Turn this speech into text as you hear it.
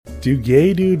Do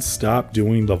gay dudes stop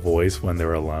doing the voice when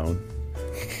they're alone?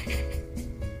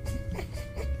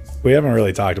 We haven't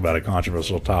really talked about a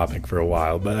controversial topic for a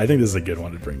while, but I think this is a good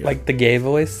one to bring up. Like the gay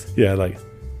voice? Yeah, like,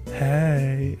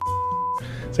 hey.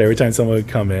 So every time someone would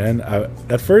come in,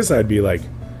 at first I'd be like,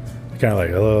 kind of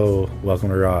like, hello, welcome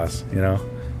to Ross, you know?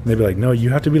 And they'd be like, no, you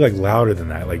have to be like louder than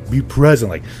that. Like, be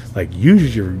present. Like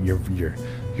use your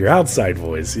outside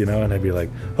voice, you know? And I'd be like,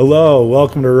 hello,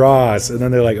 welcome to Ross. And then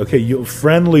they're like, okay, you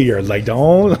friendlier. Like,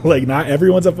 don't, like, not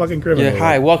everyone's a fucking criminal. Yeah,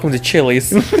 hi, welcome to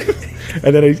Chili's.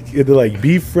 And then they're like,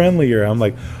 be friendlier. I'm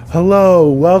like,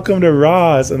 hello, welcome to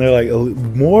Ross. And they're like,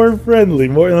 more friendly,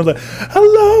 more. And I'm like,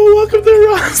 hello, welcome to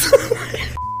Ross.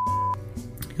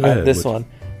 This one.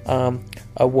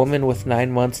 A woman with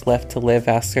 9 months left to live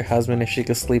asks her husband if she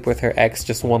could sleep with her ex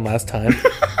just one last time.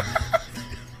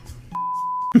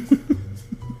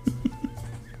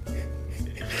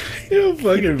 You know how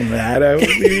fucking mad I would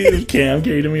be if Cam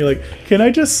came to me like, can I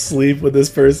just sleep with this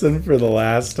person for the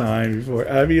last time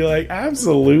before? I'd be like,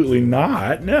 absolutely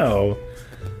not. No.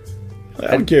 I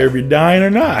don't care if you're dying or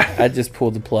not. I just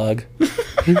pulled the plug.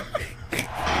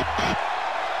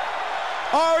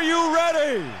 Are you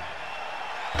ready?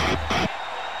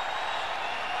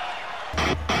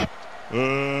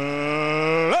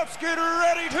 Let's get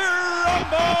ready to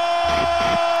rumble!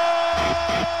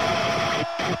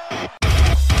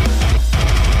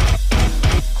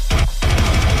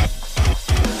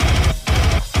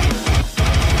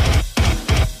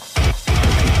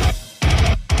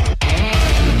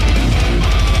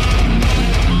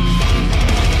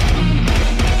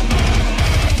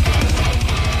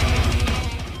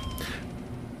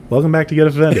 Welcome back to Get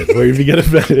Offended, where if you get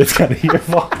offended, it's kind of your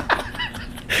fault.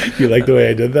 You like the way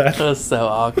I did that? That was so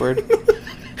awkward.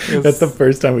 That's the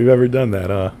first time we've ever done that,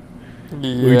 huh?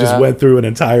 Yeah. We just went through an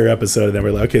entire episode and then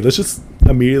we're like, okay, let's just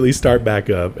immediately start back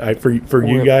up. For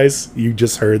you guys, you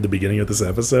just heard the beginning of this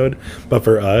episode, but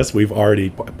for us, we've already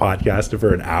podcasted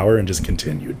for an hour and just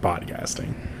continued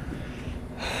podcasting.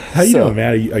 How you doing,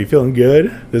 man? Are you feeling good?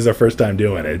 This is our first time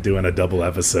doing a double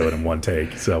episode in one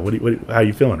take. So how are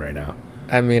you feeling right now?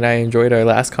 I mean, I enjoyed our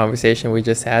last conversation we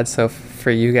just had, so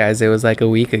for you guys, it was like a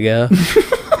week ago.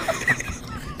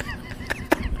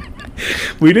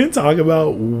 We didn't talk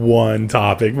about one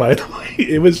topic, by the way.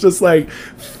 It was just like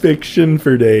fiction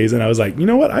for days, and I was like, you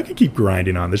know what? I could keep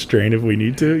grinding on this train if we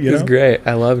need to. It was great.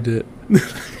 I loved it.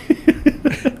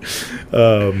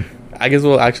 I guess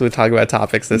we'll actually talk about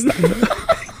topics this time.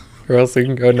 Or else we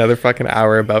can go another fucking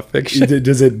hour about fiction.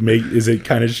 Is it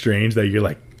kind of strange that you're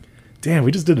like, damn,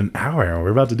 we just did an hour and we're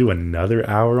about to do another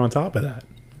hour on top of that?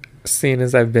 Seeing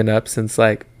as I've been up since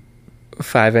like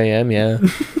 5 a.m., yeah.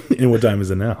 And what time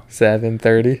is it now?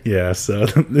 7:30. Yeah, so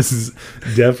this is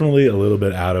definitely a little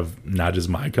bit out of not just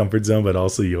my comfort zone, but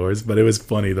also yours. But it was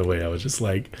funny the way I was just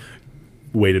like,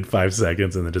 waited 5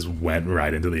 seconds and then just went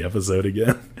right into the episode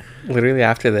again. Literally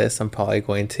after this, I'm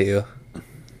going to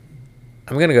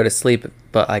go to sleep,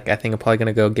 but like I think I'm probably going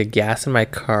to go get gas in my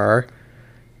car.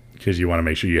 Because you want to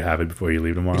make sure you have it before you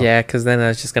leave tomorrow? Yeah, because then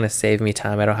it's just going to save me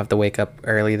time. I don't have to wake up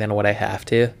early than what I have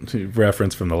to.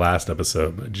 Reference from the last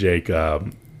episode, but Jake,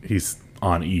 he's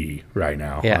on E right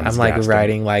now. Yeah, I'm like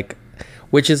riding like,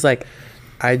 which is like,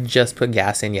 I just put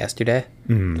gas in yesterday.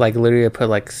 Mm-hmm. Like literally I put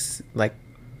like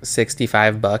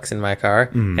 $65 in my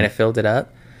car and it filled it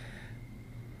up.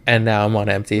 And now I'm on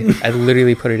empty. I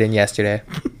literally put it in yesterday.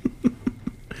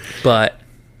 But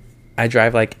I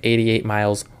drive like 88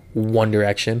 miles one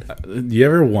direction. You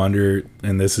ever wonder,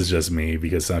 and this is just me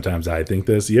because sometimes I think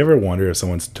this, you ever wonder if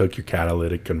someone's took your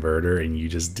catalytic converter and you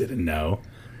just didn't know?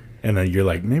 And then you're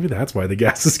like, maybe that's why the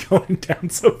gas is going down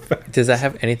so fast. Does that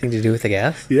have anything to do with the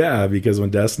gas? Yeah, because when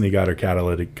Destiny got her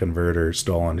catalytic converter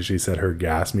stolen, she said her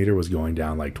gas meter was going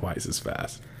down like twice as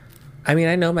fast. I mean,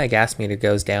 I know my gas meter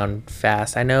goes down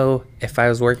fast. I know if I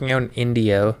was working out in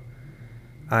Indio,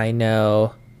 I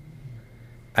know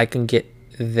I can get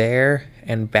there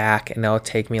and back and that'll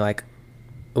take me like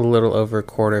a little over a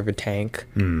quarter of a tank.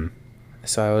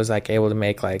 So I was like able to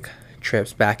make like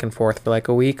trips back and forth for like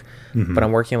a week, but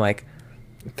I'm working like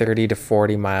 30 to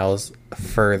 40 miles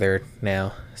further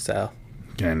now. So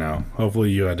I know.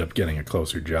 Hopefully you end up getting a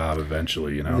closer job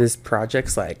eventually, you know. This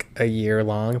project's like a year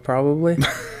long probably. So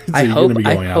I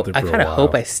while.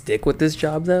 hope I stick with this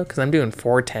job though, because I'm doing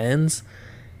 410s,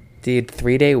 dude.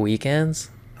 3-day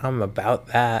weekends. I'm about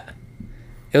that.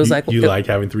 It was like like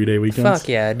having 3-day weekends? Fuck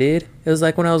yeah, dude. It was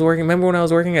like when I was working. Remember when I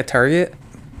was working at Target?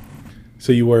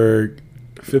 So you work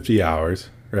 50 hours,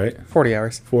 right? 40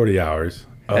 hours. 40 hours.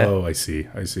 Oh, I see.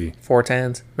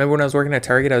 410s. Remember when I was working at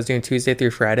Target? I was doing Tuesday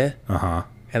through Friday. Uh-huh.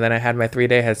 and then I had my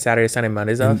 3-day, had Saturday, Sunday,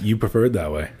 Mondays off. You preferred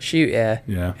that way. Shoot, yeah.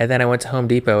 Yeah. And then I went to Home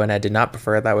Depot, and I did not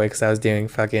prefer it that way because I was doing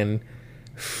fucking,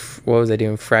 what was I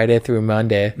doing? Friday through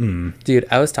Monday. Dude,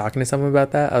 I was talking to someone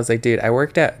about that. I was like, dude, I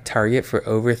worked at Target for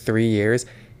over 3 years,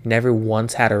 never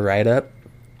once had a write-up.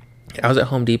 I was at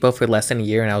Home Depot for less than a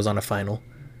year, and I was on a final.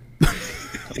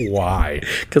 Why?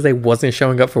 Because I wasn't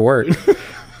showing up for work.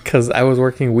 Because I was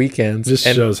working weekends. Just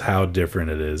shows how different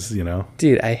it is, you know?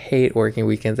 Dude, I hate working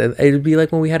weekends. And it'd be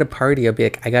like when we had a party, I'd be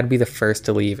like, I gotta be the first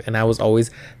to leave. And I was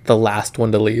always the last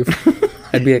one to leave.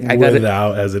 I'd be like,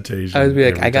 without hesitation. I would be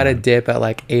like, I gotta dip at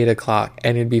like 8 o'clock.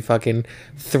 And it'd be fucking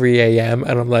 3 a.m.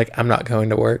 And I'm like, I'm not going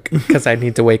to work. Because I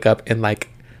need to wake up in like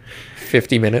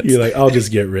 50 minutes. You're like, I'll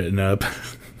just get written up.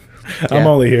 I'm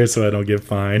only here so I don't get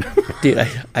fined. Dude,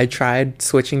 I tried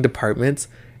switching departments,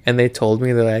 and they told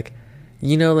me, they're like,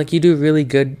 you know, like, you do really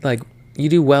good, like, you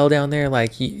do well down there,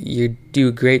 like, you do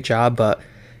a great job, but,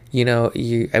 you know,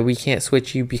 we can't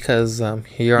switch you because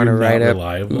you're on a write-up.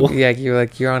 Reliable. Yeah,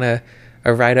 you're on a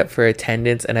write-up for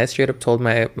attendance. And I straight up told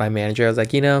my manager, I was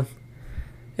like, you know,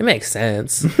 it makes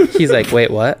sense. He's like, wait,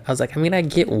 what? I was like, I mean, I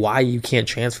get why you can't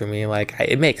transfer me. Like,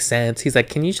 it makes sense. He's like,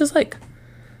 can you just, like,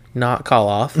 not call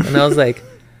off? And I was like,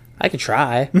 I could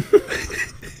try.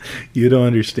 You don't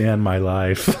understand my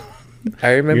life.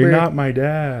 I remember, you're not my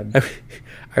dad.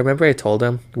 I remember I told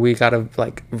him we gotta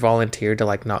like volunteer to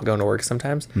like not go to work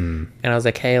sometimes. And I was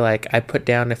like, hey, like, I put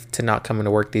down to not come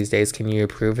into work these days, can you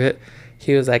approve it?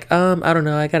 He was like, I don't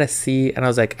know, I gotta see. And I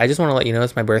was like, I just want to let you know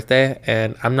it's my birthday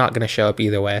and I'm not gonna show up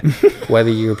either way, whether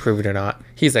you approve it or not.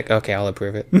 He's like, okay, I'll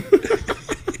approve it.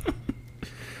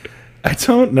 I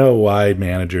don't know why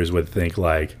managers would think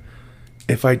like,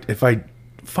 if I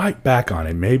fight back on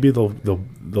it, maybe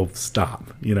they'll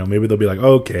stop. You know, maybe they'll be like,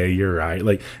 okay, you're right.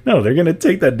 Like, no, they're gonna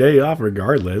take that day off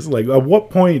regardless. Like, at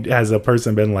what point has a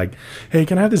person been like, hey,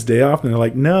 can I have this day off? And they're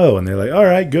like, no. And they're like, all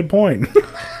right, good point.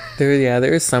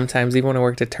 There is sometimes, even when I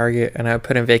worked at Target and I would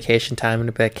put in vacation time and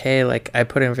it'd be like, hey, like, I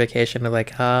put in vacation, and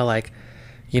like, like,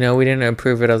 you know, we didn't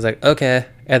approve it. I was like, okay.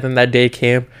 And then that day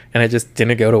came and I just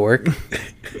didn't go to work.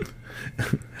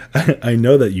 I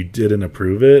know that you didn't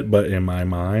approve it, but in my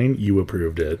mind, you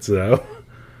approved it. So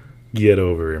get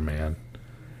over it, man.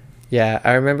 Yeah,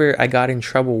 I remember I got in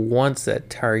trouble once at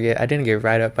Target. I didn't get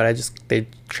right up, but they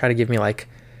tried to give me like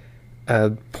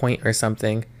a point or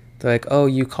something. They're like, oh,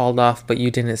 you called off, but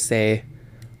you didn't say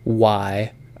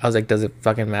why. I was like, does it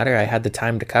fucking matter? I had the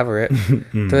time to cover it.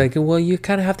 They're like, well, you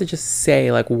kind of have to just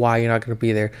say like why you're not going to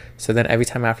be there. So then every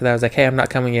time after that, I was like, hey, I'm not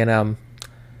coming in. I'm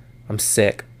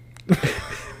sick.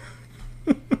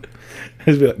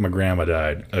 It'd be like, my grandma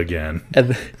died again.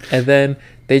 And then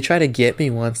they try to get me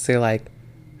once. They're like,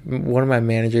 one of my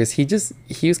managers, he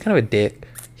was kind of a dick.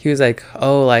 He was like,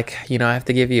 oh, like, you know, I have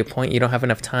to give you a point. You don't have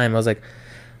enough time. I was like,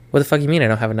 what the fuck you mean I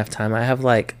don't have enough time? I have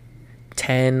like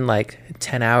 10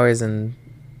 hours and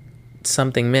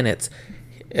something minutes.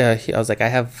 I was like, I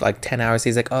have like 10 hours.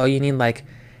 He's like, oh, you need like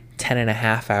 10 and a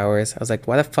half hours. I was like,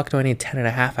 why the fuck do I need 10 and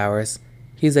a half hours?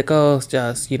 He's like, oh, it's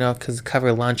just, you know, because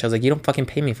cover lunch. I was like, you don't fucking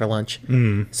pay me for lunch.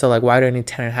 So, like, why do I need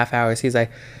 10 and a half hours? He's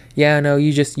like, yeah, no,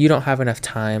 you don't have enough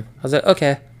time. I was like,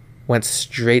 okay. Went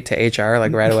straight to HR,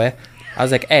 like, right away. I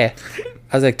was like, hey.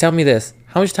 I was like, tell me this.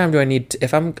 How much time do I need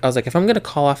if I'm going to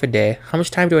call off a day, how much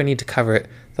time do I need to cover it?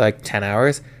 They're like, 10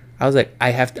 hours. I was like,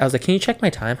 can you check my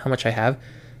time, how much I have?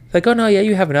 They're like, oh, no, yeah,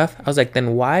 you have enough. I was like,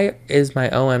 then why is my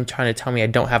OM trying to tell me I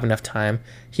don't have enough time?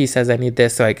 He says I need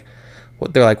this.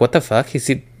 They're like, what the fuck?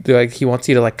 They're like, he wants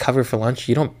you to like cover for lunch.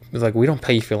 We don't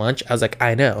pay you for lunch. I was like,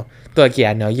 I know. They're like,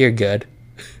 yeah, no, you're good.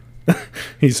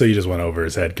 So you just went over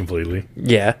his head completely.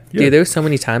 Yeah. Dude, there were so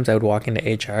many times I would walk into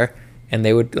HR and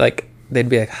they'd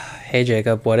be like, hey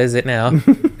Jacob, what is it now?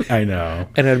 I know.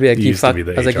 And I'd be like, you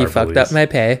fucked up my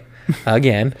pay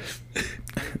again.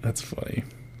 That's funny.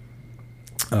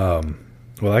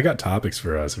 Well, I got topics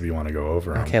for us if you want to go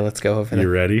over them. Okay, let's go over them.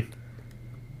 You ready?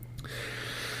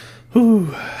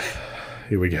 Whew.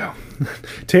 Here we go.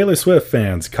 Taylor Swift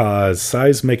fans cause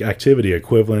seismic activity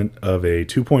equivalent of a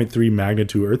 2.3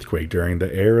 magnitude earthquake during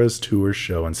the Eras Tour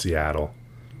show in Seattle.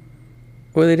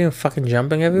 What are they doing? Fucking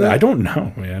jumping everywhere? I don't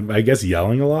know, man. I guess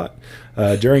yelling a lot.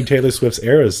 During Taylor Swift's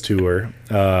Eras Tour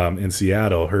in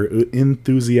Seattle, her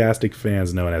enthusiastic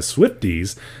fans known as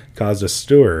Swifties caused a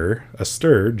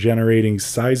stir generating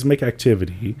seismic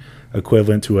activity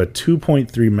equivalent to a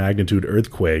 2.3 magnitude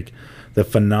earthquake. The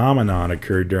phenomenon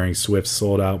occurred during Swift's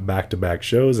sold-out back-to-back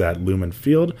shows at Lumen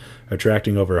Field,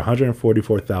 attracting over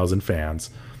 144,000 fans.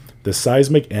 The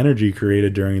seismic energy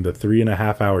created during the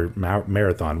 3.5-hour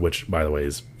marathon, which, by the way,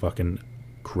 is fucking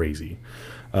crazy,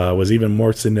 was even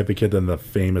more significant than the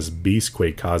famous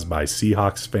Beastquake caused by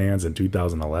Seahawks fans in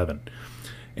 2011.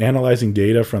 Analyzing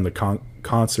data from the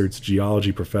concert's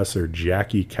geology professor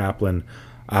Jackie Kaplan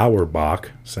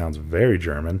Auerbach, sounds very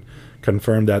German,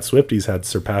 confirmed that Swifties had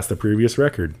surpassed the previous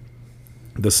record.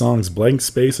 The songs Blank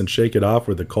Space and Shake It Off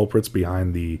were the culprits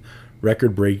behind the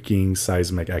record-breaking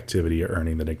seismic activity,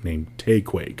 earning the nickname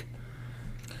Tayquake.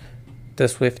 The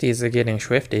Swifties are getting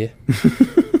swifty.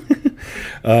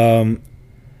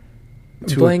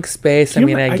 Blank Space,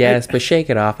 I guess, but Shake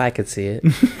It Off, I could see it.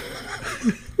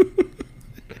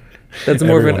 That's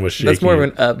more of an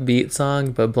upbeat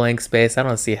song, but Blank Space, I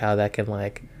don't see how that can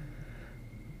like.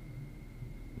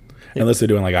 Unless they're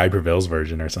doing like I Prevail's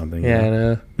version or something. Yeah, I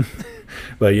know.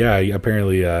 But yeah,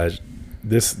 apparently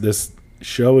this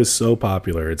show is so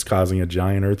popular, it's causing a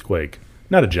giant earthquake.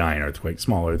 Not a giant earthquake,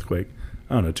 small earthquake.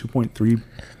 I don't know, 2.3.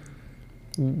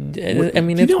 I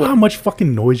mean, do you know how much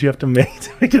fucking noise you have to make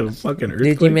to make a fucking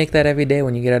earthquake? Did you make that every day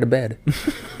when you get out of bed?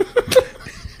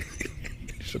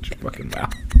 Shut your fucking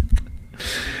mouth.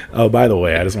 Oh, by the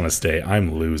way, I just want to state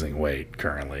I'm losing weight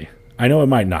currently. I know it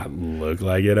might not look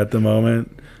like it at the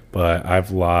moment, but I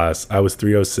was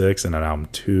 306 and now I'm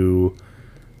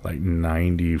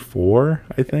 294,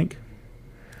 I think.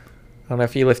 I don't know,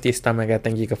 if you lift your stomach, I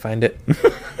think you can find it.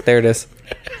 There it is.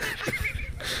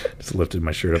 Just lifted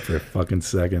my shirt up for a fucking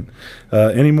second.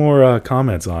 Any more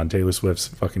comments on Taylor Swift's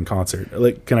fucking concert?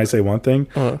 Like, can I say one thing?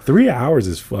 3 hours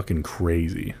is fucking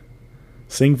crazy.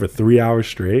 Sing for 3 hours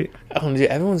straight? Oh, dude,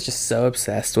 everyone's just so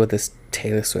obsessed with this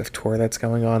Taylor Swift tour that's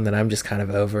going on that I'm just kind of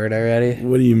over it already.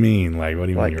 What do you mean? Like, what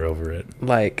do you mean you're over it?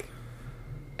 Like,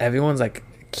 everyone's like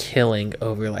killing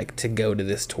over like to go to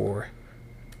this tour.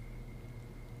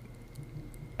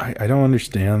 I don't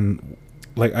understand.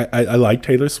 Like, I like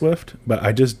Taylor Swift, but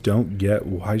I just don't get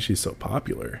why she's so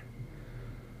popular.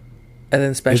 And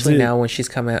then especially now when she's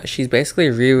come out, she's basically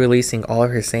re-releasing all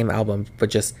of her same albums, but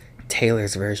just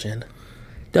Taylor's version.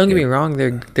 Don't get me wrong,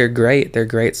 they're great. They're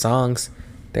great songs.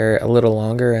 They're a little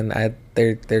longer and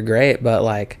they're great, but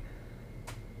like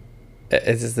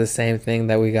it's just the same thing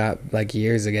that we got like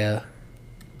years ago.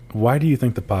 Why do you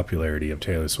think the popularity of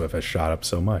Taylor Swift has shot up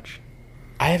so much?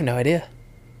 I have no idea.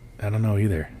 I don't know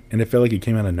either. And it felt like it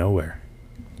came out of nowhere.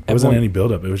 It wasn't any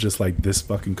build-up. It was just like this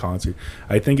fucking concert.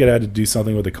 I think it had to do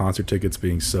something with the concert tickets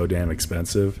being so damn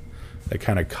expensive that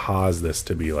kind of caused this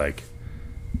to be like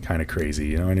kind of crazy.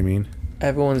 You know what I mean?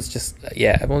 Everyone's just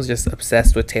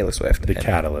obsessed with Taylor Swift. The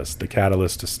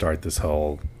catalyst to start this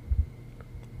whole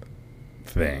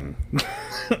thing.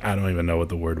 I don't even know what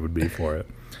the word would be for it.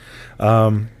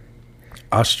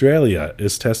 Australia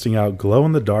is testing out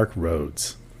glow-in-the-dark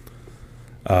roads.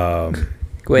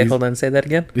 Wait, hold on. Say that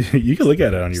again. You can look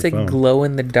at it on your phone.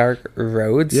 Glow-in-the-dark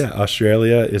roads? Yeah,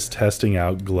 Australia is testing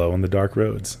out glow-in-the-dark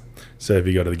roads. So if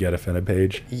you go to the Get Offended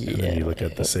page, and then you look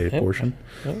at the save portion,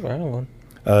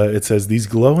 it says these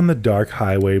glow-in-the-dark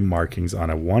highway markings on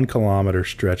a 1 kilometer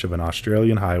stretch of an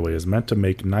Australian highway is meant to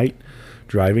make night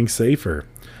driving safer.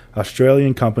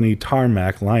 Australian company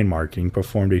Tarmac Line Marking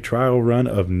performed a trial run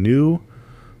of new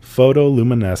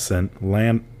photoluminescent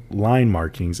line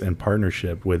markings in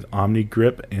partnership with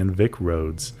OmniGrip and Vic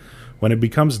Roads. When it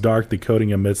becomes dark, the coating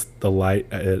emits the light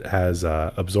it has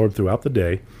absorbed throughout the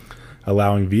day,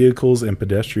 allowing vehicles and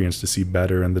pedestrians to see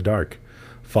better in the dark.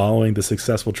 Following the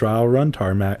successful trial run,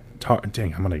 Tarmac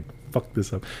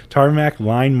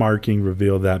Line Marking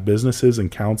revealed that businesses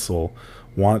and council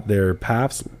want their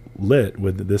paths lit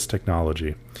with this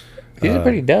technology. These are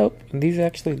pretty dope.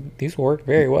 These work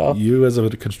very well. You as a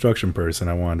construction person,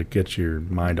 I wanted to get your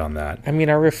mind on that. I mean,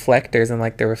 our reflectors and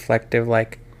like the reflective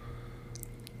paint.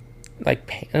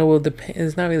 Oh, well,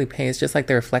 it's not really paint. It's just like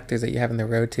the reflectors that you have in the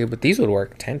road too. But these would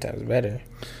work 10 times better.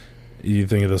 You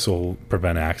think this will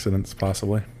prevent accidents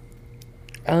possibly?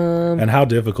 And how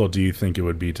difficult do you think it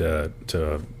would be to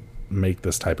make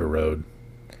this type of road?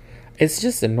 It's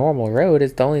just a normal road.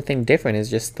 It's the only thing different is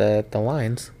just the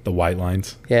lines. The white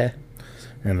lines? Yeah.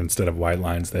 And instead of white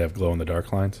lines, they have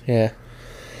glow-in-the-dark lines? Yeah.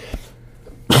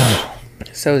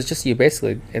 So it's just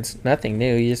it's nothing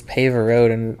new. You just pave a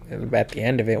road, and at the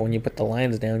end of it, when you put the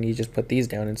lines down, you just put these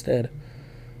down instead.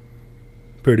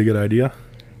 Pretty good idea.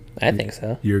 I think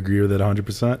so. You agree with it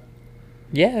 100%?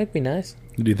 Yeah, it'd be nice.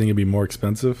 Do you think it'd be more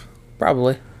expensive?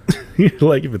 Probably.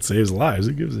 Like if it saves lives,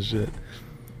 who gives a shit?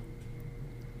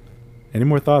 Any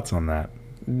more thoughts on that?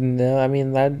 No, I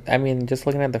mean, just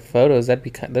looking at the photos,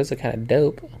 those are kind of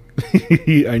dope.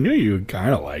 I knew you would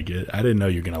kind of like it. I didn't know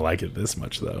you were gonna like it this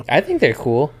much, though. I think they're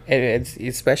cool. It's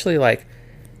especially like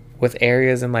with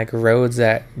areas and like roads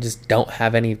that just don't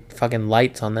have any fucking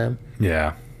lights on them.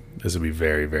 Yeah, this would be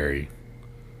very, very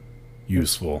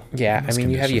useful. Yeah, in I those mean,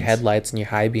 you have your conditions. headlights and your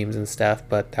high beams and stuff,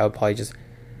 but that would probably just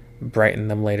brighten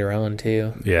them later on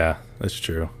too. Yeah, that's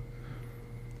true.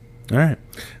 All right,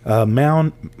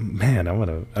 man,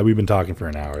 we've been talking for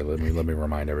an hour. Let me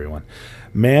remind everyone.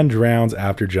 Man drowns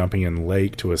after jumping in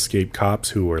lake to escape cops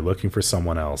who were looking for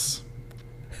someone else.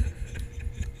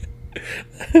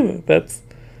 That's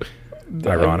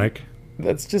Ironic,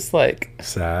 That's just like,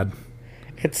 sad,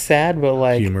 it's sad, but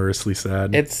like humorously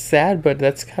sad. it's sad, but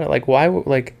that's kind of like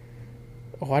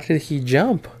why did he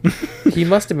jump? He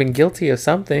must have been guilty of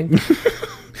something.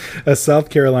 A South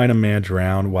Carolina man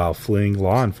drowned while fleeing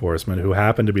law enforcement who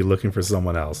happened to be looking for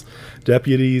someone else.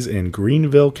 Deputies in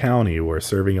Greenville County were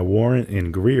serving a warrant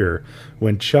in Greer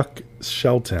when Chuck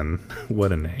Shelton,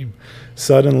 what a name,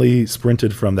 suddenly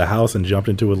sprinted from the house and jumped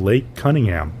into a Lake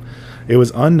Cunningham. It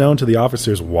was unknown to the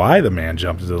officers why the man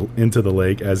jumped into the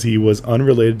lake, as he was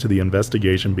unrelated to the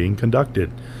investigation being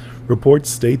conducted. Reports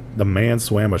state the man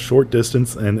swam a short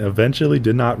distance and eventually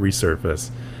did not resurface.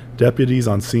 Deputies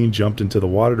on scene jumped into the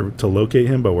water to locate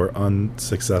him, but were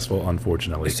unsuccessful,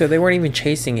 unfortunately. So they weren't even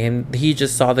chasing him. He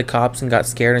just saw the cops and got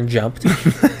scared and jumped.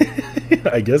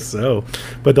 I guess so.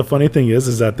 But the funny thing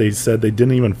is that they said they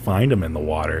didn't even find him in the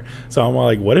water. So I'm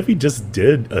like, what if he just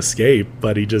did escape,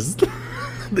 but he just...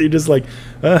 they just like,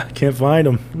 can't find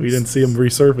him. We didn't see him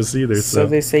resurface either. So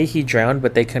they say he drowned,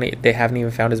 but they haven't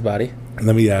even found his body.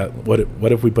 Let me,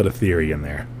 what if we put a theory in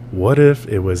there? What if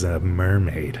it was a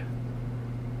mermaid?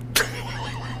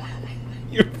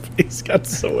 Your face got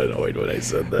so annoyed when I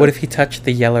said that. What if he touched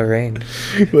the yellow rain?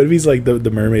 What if he's like the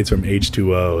mermaids from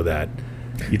H2O that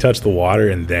you touch the water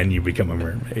and then you become a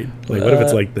mermaid? Like, what if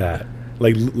it's like that?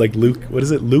 Like Luke, what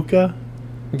is it, Luca?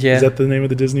 Yeah. Is that the name of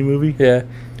the Disney movie? Yeah.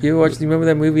 You remember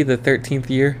that movie, The 13th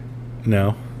Year?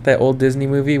 No. That old Disney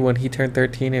movie when he turned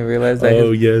 13 and realized that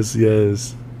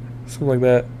Yes. something like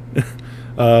that.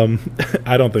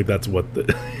 I don't think that's what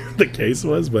the case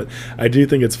was, but I do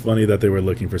think it's funny that they were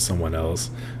looking for someone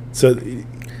else. So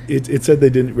it said they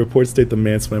didn't. Reports state the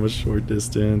man swam a short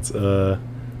distance. So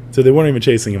they weren't even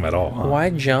chasing him at all. Huh? Why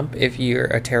jump if you're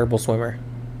a terrible swimmer?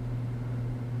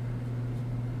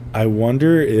 I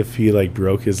wonder if he like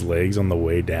broke his legs on the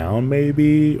way down,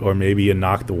 maybe, or maybe it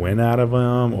knocked the wind out of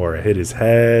him, or it hit his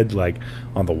head like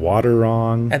on the water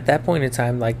wrong. At that point in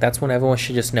time, like, that's when everyone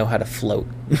should just know how to float.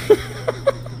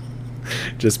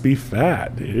 Just be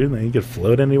fat, dude. Then you can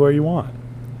float anywhere you want.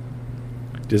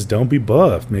 Just don't be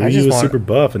buff. Maybe he was super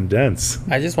buff and dense.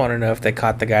 I just want to know if they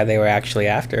caught the guy they were actually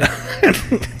after.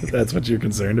 That's what you're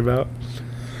concerned about?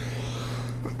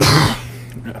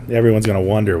 Everyone's gonna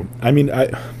wonder. I mean,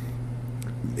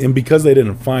 and because they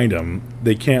didn't find him,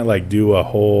 they can't like do a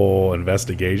whole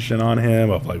investigation on him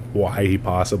of like why he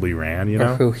possibly ran, you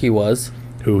know, Or who he was.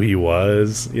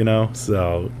 You know.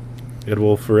 So it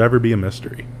will forever be a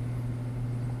mystery.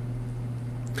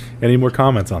 Any more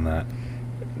comments on that?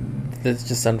 That's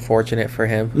just unfortunate for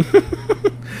him.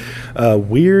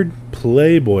 Weird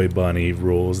Playboy bunny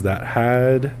rules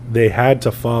that they had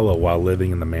to follow while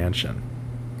living in the mansion.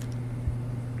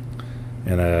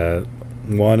 And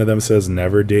one of them says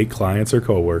never date clients or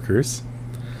coworkers.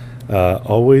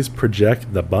 Always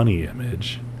project the bunny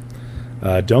image.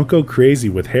 Don't go crazy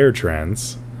with hair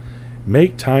trends.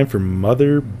 Make time for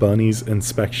mother bunny's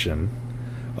inspection.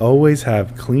 Always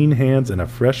have clean hands and a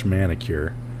fresh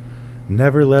manicure.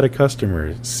 Never let a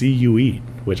customer see you eat,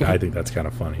 which I think that's kind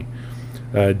of funny.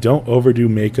 Don't overdo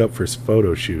makeup for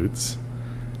photo shoots.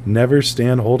 Never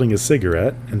stand holding a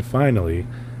cigarette. And finally,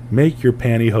 make your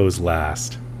pantyhose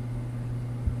last.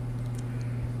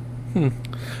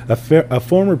 A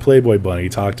former Playboy bunny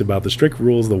talked about the strict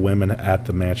rules the women at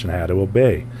the mansion had to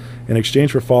obey. In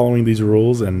exchange for following these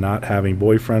rules and not having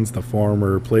boyfriends, the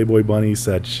former Playboy bunny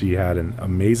said she had an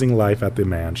amazing life at the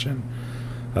mansion.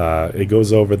 It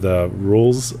goes over the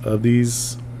rules of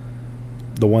these,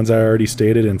 the ones I already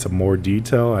stated, into more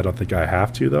detail. I don't think I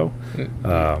have to, though.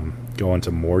 Go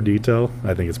into more detail.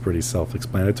 I think it's pretty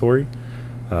self-explanatory.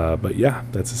 But yeah,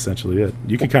 that's essentially it.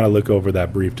 You can kind of look over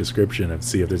that brief description and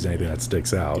see if there's anything that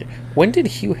sticks out. When did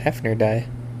Hugh Hefner die?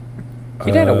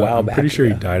 He died a while back. I'm pretty sure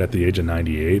ago. he died at the age of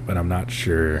 98, but I'm not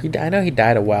sure. I know he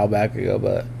died a while back ago,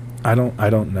 but I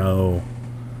don't know.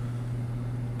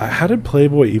 How did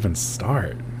Playboy even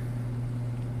start?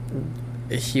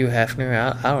 Hugh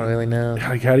Hefner, I don't really know.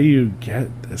 Like, how do you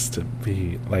get this to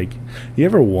be like? You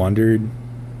ever wondered,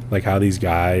 like, how these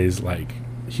guys like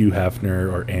Hugh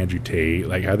Hefner or Andrew Tate,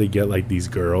 like, how they get like these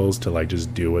girls to like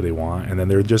just do what they want, and then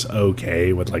they're just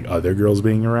okay with like other girls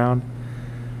being around?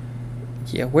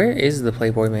 Yeah, where is the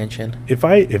Playboy Mansion? If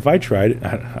I tried,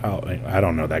 I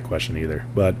don't know that question either.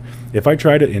 But if I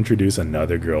try to introduce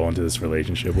another girl into this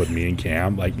relationship with me and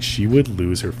Cam, like she would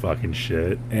lose her fucking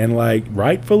shit, and like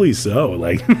rightfully so.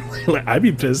 Like, I'd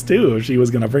be pissed too if she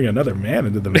was gonna bring another man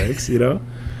into the mix, you know.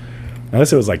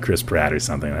 Unless it was like Chris Pratt or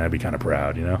something, I'd be kind of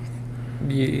proud, you know.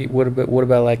 What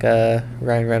about like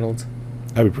Ryan Reynolds?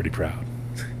 I'd be pretty proud.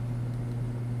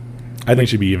 I think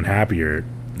she'd be even happier.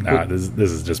 Nah, this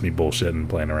is just me bullshitting,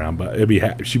 playing around.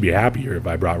 But she'd be happier if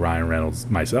I brought Ryan Reynolds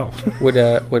myself. Would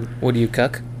you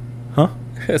cuck? Huh?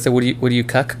 So would you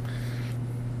cuck?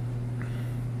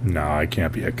 No, I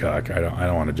can't be a cuck. I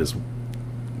don't want to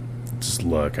just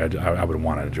look. I would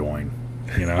want to join.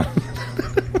 You know.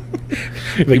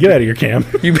 Like, get out of here, Cam.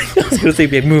 I was gonna say,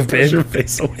 big move, Push bitch. your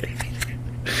face away.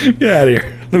 Get out of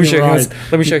here. Let me show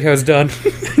you how it's done.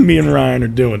 Me and Ryan are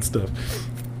doing stuff.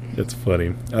 That's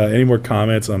funny. Any more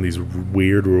comments on these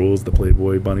weird rules the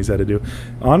Playboy bunnies had to do?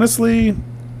 Honestly,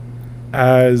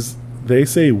 as they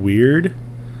say weird,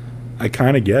 I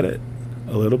kind of get it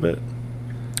a little bit.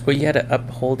 Well, you had to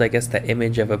uphold, I guess, the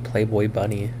image of a Playboy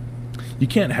bunny. You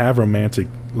can't have romantic,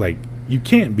 like, you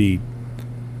can't be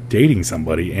dating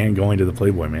somebody and going to the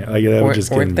Playboy man. Like, that would just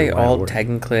get weren't in they your line of all work.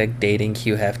 technically like dating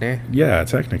Hugh Hefner? Yeah,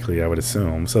 technically, I would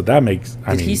assume. So that makes,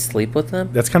 I Did mean, he sleep with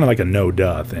them? that's kind of like a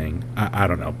no-duh thing. I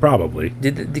don't know, probably.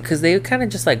 Because they kind of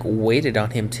just like waited on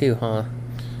him too, huh?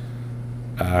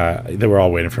 They were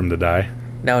all waiting for him to die.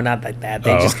 No, not like that.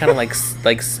 They Oh. just kind of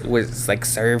was like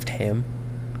served him,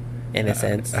 in a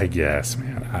sense. I guess,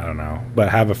 man. I don't know. But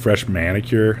have a fresh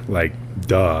manicure, like,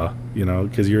 duh, you know,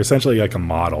 because you're essentially like a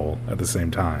model at the same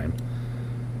time.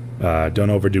 Don't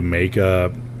overdo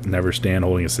makeup. Never stand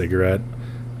holding a cigarette.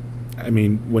 I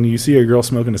mean, when you see a girl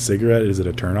smoking a cigarette, is it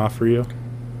a turnoff for you?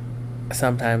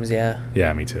 Sometimes, yeah.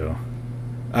 Yeah, me too.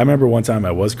 I remember one time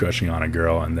I was crushing on a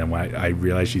girl, and then when I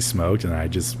realized she smoked, and I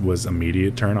just was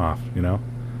immediate turn off, you know?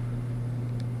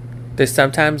 There's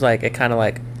sometimes like it kind of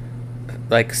like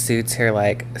suits her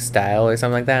like style or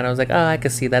something like that, and I was like, oh, I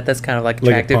could see that. That's kind of like Like a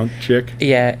attractive. punk chick.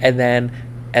 Yeah, and then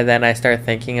I start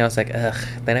thinking, I was like, ugh.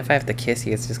 Then if I have to kiss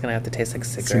you, it's just gonna have to taste like It's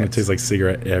cigarettes. going to taste like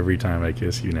cigarette every time I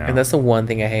kiss you now. And that's the one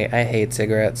thing I hate. I hate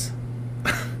cigarettes.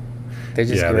 They're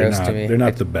just yeah, gross to me. they're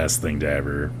not the best thing to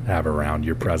ever have around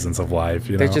your presence of life,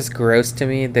 you know? They're just gross to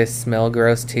me. They smell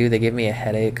gross too. They give me a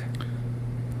headache.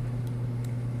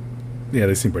 Yeah,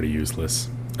 they seem pretty useless.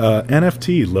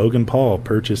 NFT Logan Paul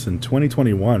purchased in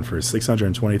 2021 for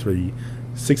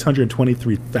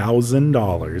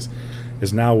 $623,000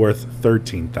 is now worth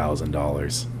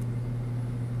 $13,000.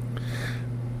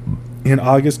 In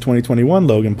August 2021,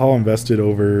 Logan Paul invested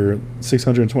over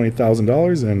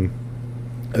 $620,000 in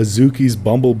Azuki's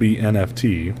Bumblebee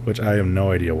NFT, which I have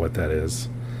no idea what that is.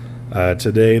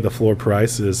 Today, the floor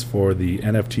price is for the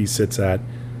NFT sits at,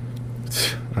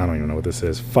 I don't even know what this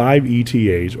is, 5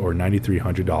 ETH or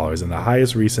 $9,300, and the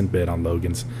highest recent bid on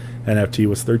Logan's NFT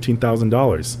was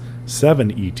 $13,000,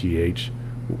 7 ETH.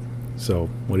 So,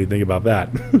 what do you think about that?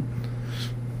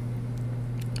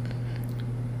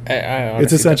 I honestly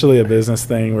It's essentially a business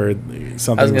thing where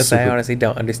something I was gonna say, I super, honestly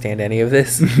don't understand any of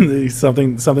this.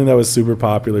 something that was super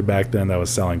popular back then that was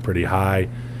selling pretty high.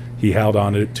 He held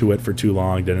on to it for too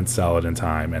long, didn't sell it in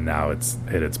time, and now it's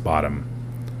hit its bottom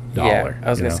dollar. Yeah, I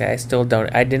was gonna say,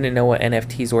 I didn't know what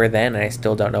NFTs were then, and I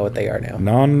still don't know what they are now.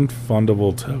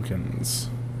 Non-fundable tokens,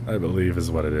 I believe,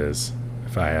 is what it is.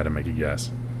 If I had to make a guess,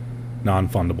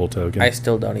 non-fundable token. I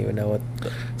still don't even know what.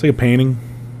 It's like a painting.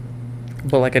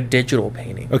 But like a digital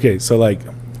painting. Okay, so like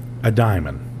a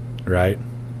diamond, right?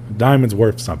 A diamond's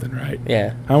worth something, right?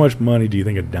 Yeah, How much money do you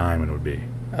think a diamond would be?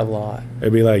 a lot.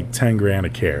 It'd be like 10 grand a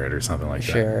carat or something like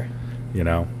Sure. that. You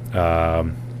know?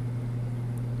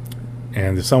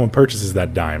 And if someone purchases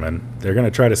that diamond, they're going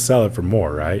to try to sell it for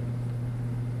more, right?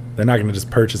 They're not going to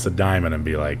just purchase a diamond and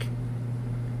be like,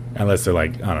 unless they're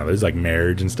like, I don't know, there's like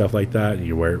marriage and stuff like that.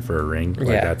 You wear it for a ring. Like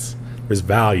Yeah. there's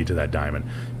value to that diamond.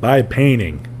 Buy a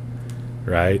painting,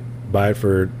 right? Buy it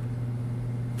for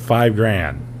 5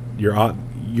 grand. Your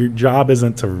job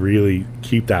isn't to really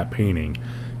keep that painting.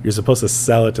 You're supposed to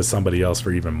sell it to somebody else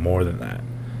for even more than that.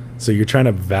 So you're trying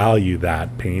to value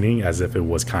that painting as if it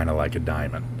was kind of like a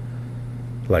diamond.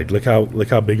 Like, look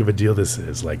how big of a deal this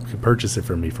is. Like, purchase it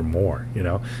for me for more, you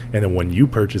know? And then when you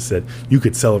purchase it, you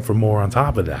could sell it for more on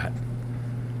top of that.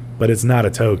 But it's not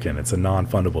a token. It's a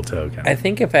non-fundable token. I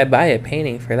think if I buy a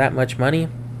painting for that much money,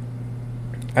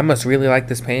 I must really like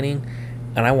this painting,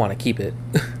 and I want to keep it.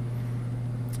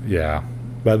 Yeah.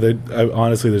 But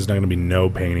honestly, there's not going to be no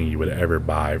painting you would ever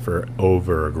buy for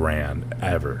over $1,000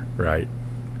 ever, right?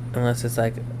 Unless it's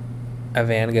like A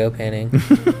Van Gogh painting.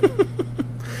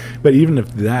 But even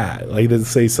if that, like, let's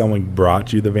say someone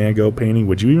brought you the Van Gogh painting,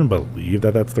 would you even believe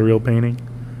that that's the real painting?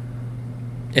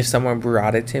 If someone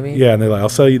brought it to me? Yeah, and they're like, I'll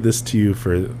sell you this to you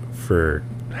for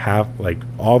half, like,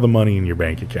 all the money in your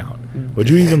bank account. Would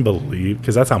you even believe?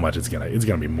 Because that's how much it's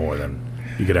gonna be more than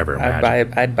you could ever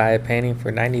imagine. I'd buy a painting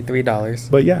for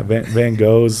 $93. But yeah, Van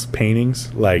Gogh's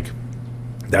paintings, like,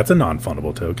 that's a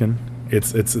non-fundable token.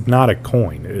 It's not a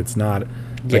coin. It's not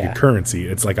like a currency.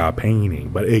 It's like a painting,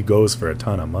 but it goes for a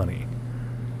ton of money.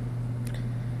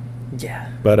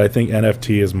 Yeah. But I think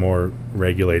NFT is more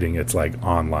regulating its like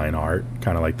online art,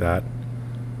 kind of like that.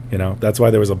 You know, that's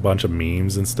why there was a bunch of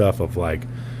memes and stuff of like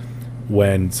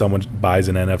when someone buys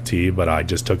an NFT, but I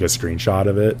just took a screenshot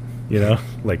of it, you know,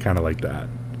 like kind of like that.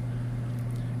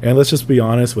 And let's just be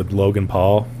honest with Logan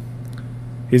Paul.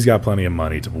 He's got plenty of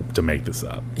money to make this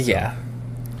up. So. Yeah.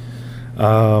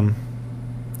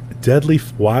 Deadly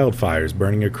wildfires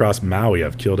burning across Maui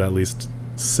have killed at least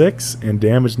 6 and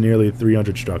damaged nearly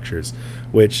 300 structures,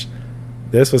 which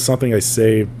this was something I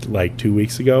saved like 2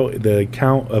 weeks ago. The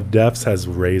count of deaths has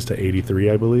raised to 83,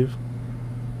 I believe.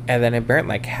 And then it burnt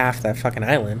like half that fucking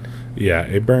island. Yeah,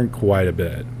 it burned quite a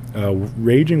bit.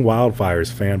 Raging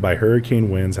wildfires fanned by hurricane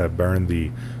winds have burned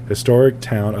the historic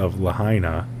town of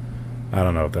Lahaina. I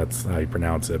don't know if that's how you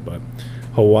pronounce it, but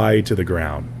Hawaii to the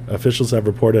ground. Officials have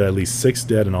reported at least 6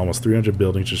 dead and almost 300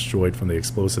 buildings destroyed from the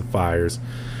explosive fires.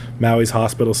 Maui's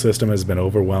hospital system has been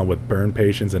overwhelmed with burn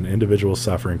patients and individuals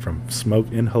suffering from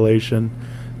smoke inhalation.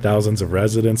 Thousands of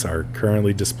residents are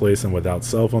currently displaced and without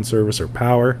cell phone service or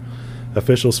power.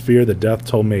 Officials fear the death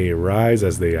toll may rise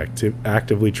as they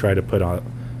actively try to put out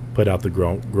the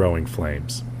growing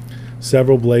flames.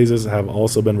 Several blazes have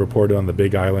also been reported on the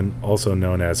Big Island, also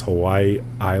known as Hawaii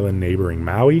Island neighboring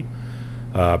Maui.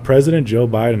 President Joe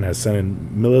Biden has sent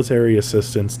in military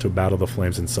assistance to battle the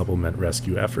flames and supplement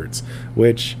rescue efforts,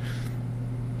 which,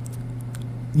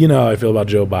 you know, I feel about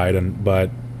Joe Biden,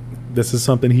 but this is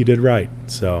something he did right.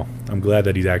 So I'm glad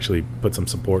that he's actually put some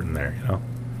support in there, you know?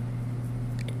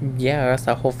 Yeah, or else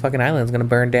that whole fucking island's gonna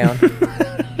burn down.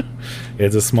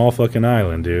 It's a small fucking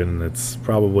island, dude, and it's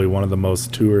probably one of the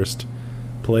most tourist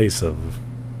place of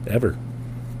ever.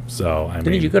 So, I mean...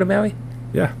 Didn't you go to Maui?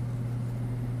 Yeah.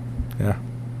 Yeah,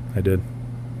 I did.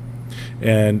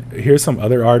 And here's some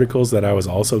other articles that I was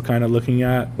also kind of looking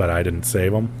at, but I didn't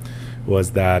save them,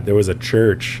 was that there was a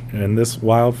church in this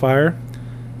wildfire.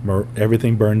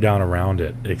 Everything burned down around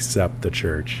it except the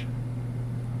church.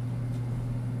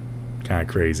 Kind of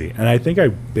crazy. And I think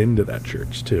I've been to that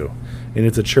church too. And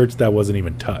it's a church that wasn't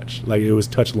even touched. Like, it was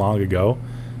touched long ago,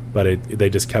 but they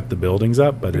just kept the buildings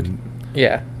up, but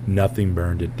nothing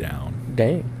burned it down.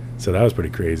 Dang. So that was pretty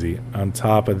crazy. On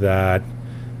top of that,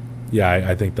 yeah,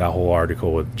 I think that whole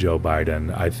article with Joe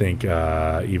Biden, I think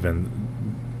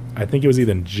it was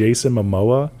either Jason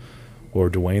Momoa or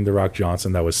Dwayne "The Rock"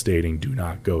 Johnson that was stating, do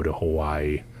not go to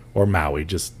Hawaii or Maui,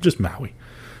 just Maui,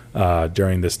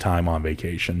 during this time on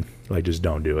vacation. Like, just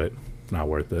don't do it. It's not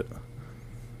worth it.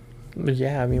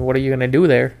 Yeah, I mean, what are you going to do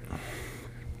there?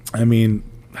 I mean,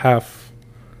 I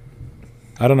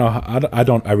don't know.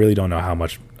 I really don't know how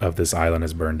much of this island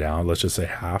is burned down. Let's just say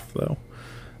half, though.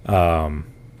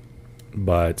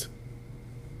 But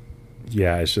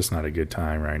yeah, it's just not a good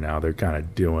time right now. They're kind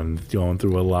of going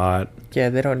through a lot. Yeah,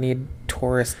 they don't need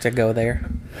tourists to go there.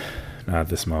 Not at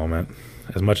this moment.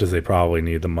 As much as they probably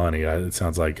need the money, it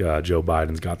sounds like Joe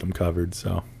Biden's got them covered.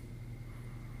 So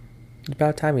it's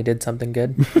about time he did something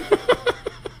good.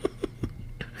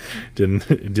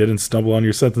 Didn't stumble on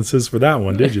your sentences for that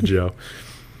one, did you, Joe?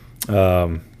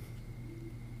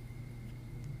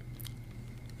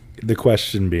 The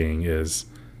question being is,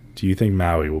 do you think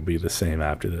Maui will be the same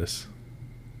after this?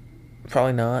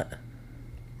 Probably not.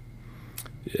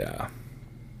 Yeah.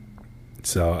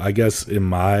 So I guess in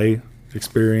my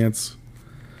experience,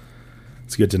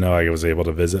 it's good to know I was able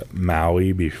to visit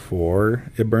Maui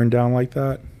before it burned down like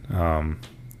that.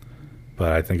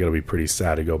 But I think it'll be pretty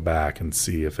sad to go back and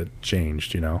see if it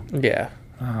changed, you know? Yeah.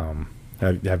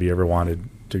 Have you ever wanted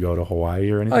to go to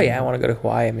Hawaii or anything? Oh, yeah, I want to go to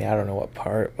Hawaii. I mean, I don't know what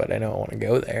part, but I know I want to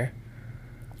go there.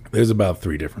 There's about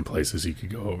 3 different places you could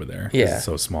go over there. Yeah. It's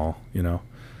so small, you know?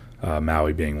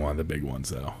 Maui being one of the big ones,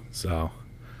 though. So,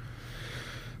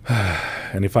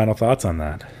 any final thoughts on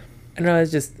that? I know,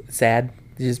 it's just sad.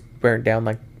 It just burnt down,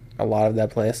 like, a lot of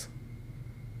that place.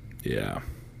 Yeah.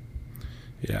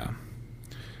 Yeah.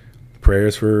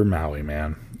 Prayers for Maui,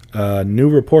 man. New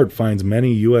report finds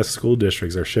many U.S. school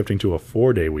districts are shifting to a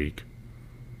 4-day week.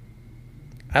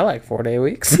 I like 4-day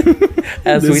weeks,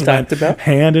 as we talked about.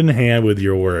 Hand in hand with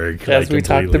your work. As we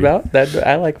talked about, that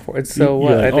I like 4. So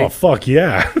what? Like, oh, fuck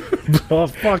yeah. Oh,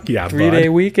 fuck yeah, 3-day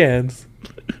bud. weekends.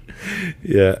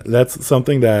 Yeah, that's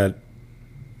something that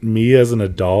me as an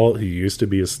adult who used to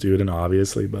be a student,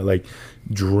 obviously, but like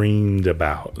dreamed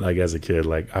about, like as a kid.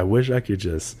 Like, I wish I could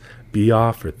just be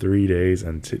off for 3 days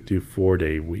and do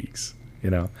 4-day weeks, you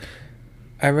know?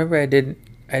 I remember I did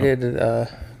I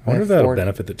wonder if that'll four-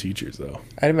 benefit the teachers, though.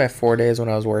 I did my 4 days when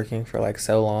I was working for like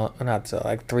so long, not so,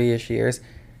 like 3-ish years.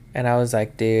 And I was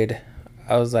like, dude,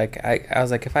 I was like,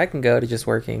 if I can go to just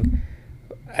working,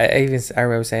 I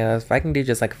remember saying, if I can do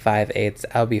just like 5/8,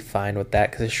 I'll be fine with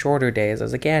that. Because it's shorter days. I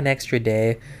was like, yeah, an extra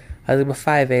day. I was like, with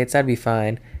 5/8, I'd be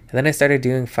fine. And then I started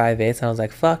doing 5/8, and I was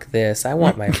like, fuck this. I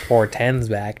want my 4/10s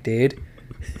back, dude.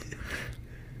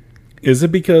 Is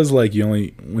it because like you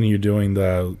only, when you're doing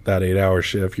that 8-hour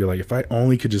shift, you're like, if I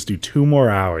only could just do 2 more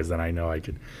hours, then I know I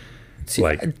could. See,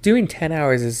 Like, doing 10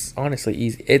 hours is honestly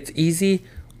easy. It's easy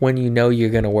when you know you're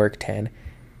going to work 10.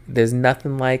 There's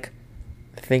nothing like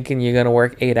thinking you're going to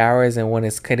work 8 hours, and when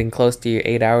it's getting close to your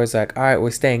 8 hours, like, all right,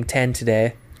 we're staying 10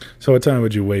 today. so what time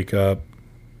would you wake up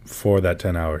for that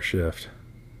 10-hour shift?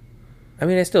 I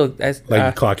mean, Like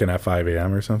you clock in at 5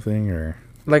 a.m. or something, or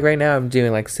like right now I'm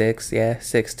doing like 6 to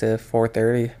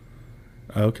 4:30.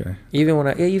 okay, Even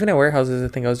at warehouses,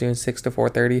 I think I was doing 6 to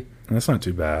 4:30. that's not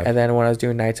too bad. And then when I was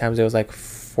doing night times, it was like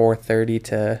 4:30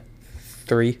 to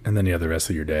 3. And then you have the rest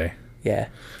of your day. Yeah.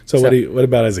 So what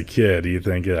about as a kid? Do you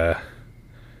think?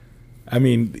 I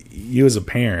mean, you as a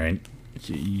parent,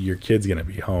 your kid's gonna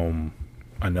be home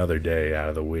another day out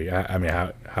of the week. I mean,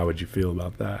 how would you feel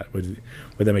about that? Would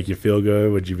that make you feel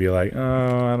good? Would you be like,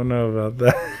 oh, I don't know about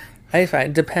that? I find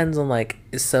it depends on like,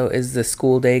 so is the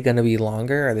school day going to be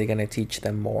longer? Are they going to teach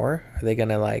them more? Are they going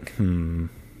to like, or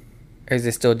is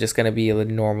it still just going to be a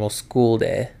normal school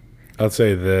day? I'll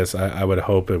say this. I would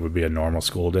hope it would be a normal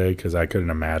school day, because I couldn't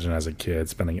imagine as a kid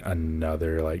spending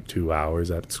another like 2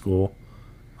 hours at school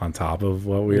on top of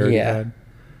what we already had.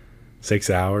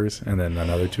 6 hours and then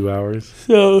another 2 hours.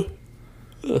 So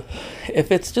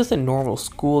if it's just a normal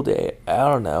school day, I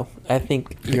don't know. I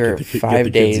think your Get 5 the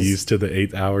days. kids used to the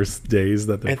 8 hours days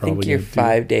that they're I probably think your gonna do.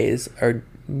 5 days are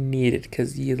needed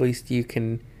because at least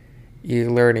you're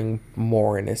learning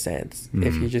more in a sense.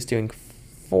 If you're just doing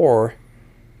 4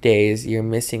 days, you're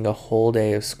missing a whole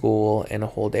day of school and a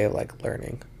whole day of like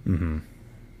learning.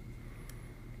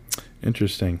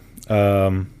 Interesting.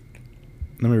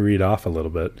 Let me read off a little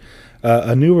bit.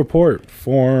 A new report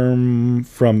from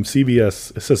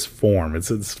CBS. It says form. It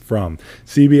says from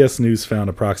CBS News found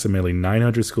approximately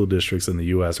 900 school districts in the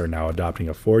U.S. are now adopting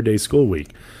a 4-day school week,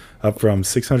 up from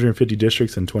 650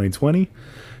 districts in 2020.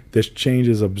 This change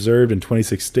is observed in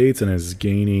 26 states and is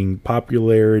gaining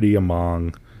popularity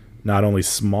among not only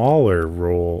smaller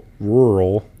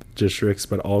rural districts,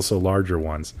 but also larger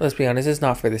ones. Let's be honest, it's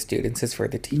not for the students, it's for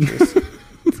the teachers.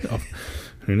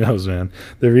 Who knows, man?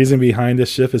 The reason behind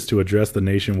this shift is to address the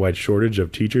nationwide shortage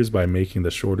of teachers by making the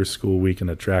shorter school week an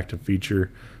attractive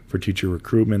feature for teacher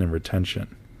recruitment and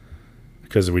retention,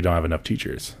 because we don't have enough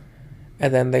teachers.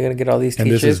 And then they're going to get all these And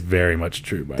teachers. this is very much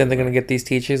true. Then they're going to get these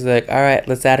teachers like, all right,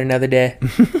 let's add another day.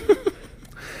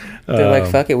 They're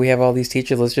like, fuck it, we have all these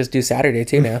teachers. Let's just do Saturday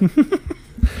too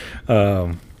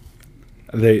now.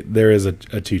 There is a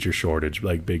teacher shortage,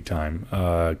 like big time.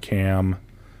 Cam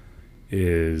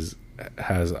has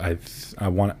I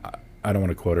don't want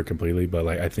to quote her completely, but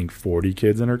like I think 40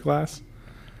 kids in her class,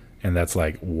 and that's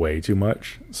like way too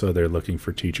much. So they're looking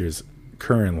for teachers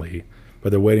currently,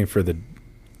 but they're waiting for the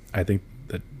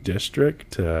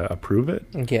district to approve it.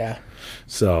 Yeah.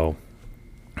 So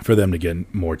for them to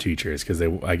get more teachers, because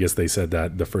I guess they said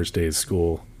that the first day of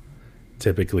school,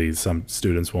 typically some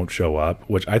students won't show up,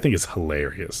 which I think is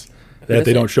hilarious. That if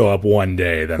they don't show up one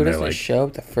day, then Who they're doesn't like, show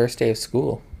up the first day of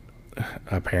school?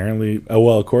 apparently,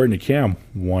 well, according to Cam,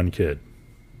 one kid.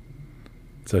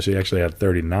 So she actually had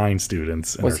 39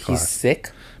 students in Was her he class.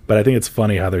 sick? But I think it's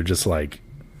funny how they're just like,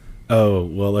 oh,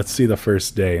 well, let's see the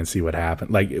first day and see what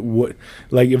happened. Like what?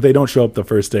 Like if they don't show up the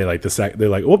first day, like they're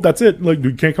like, oh, that's it. Like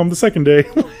you can't come the second day.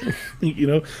 You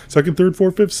know, second, third,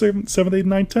 fourth, fifth, seventh, eighth,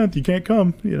 ninth, 10th. You can't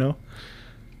come. You know,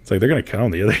 it's like they're gonna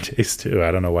come the other days too.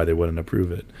 I don't know why they wouldn't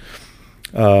approve it.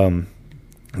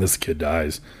 This kid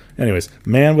dies. Anyways,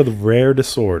 man with rare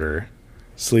disorder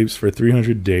sleeps for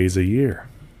 300 days a year.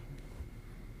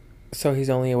 So he's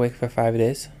only awake for 5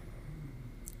 days?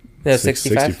 No,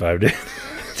 65? 65 days.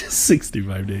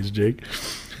 65 days, Jake.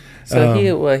 So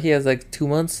he has like 2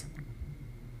 months?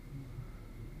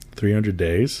 300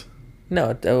 days?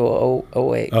 No,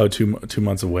 awake. Oh, 2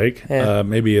 months awake? Yeah.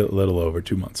 Maybe a little over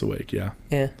 2 months awake, yeah.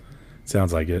 Yeah.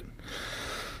 Sounds like it.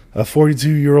 a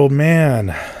 42-year-old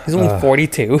man. He's only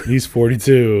 42. He's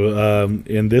 42.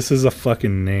 And this is a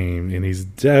fucking name, and he's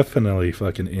definitely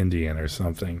fucking Indian or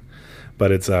something.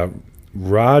 But it's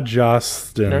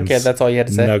Rajasthan. Okay, that's all you had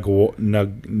to say. Nagaur,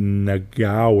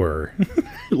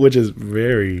 which is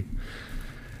very.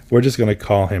 We're just gonna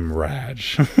call him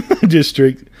Raj.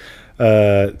 District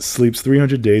sleeps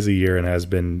 300 days a year and has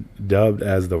been dubbed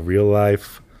as the real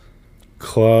life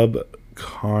Club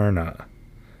Karna,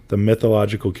 the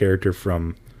mythological character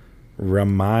from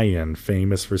Ramayana,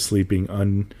 famous for sleeping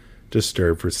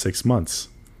undisturbed for 6 months.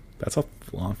 That's a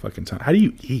long fucking time. How do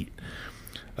you eat?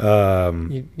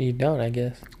 You don't, I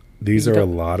guess. These are a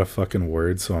lot of fucking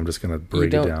words, so I'm just gonna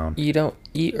break it down. You don't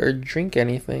eat or drink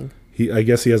anything. I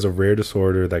guess he has a rare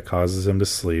disorder that causes him to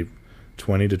sleep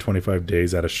 20 to 25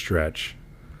 days at a stretch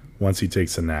once he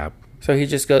takes a nap. So he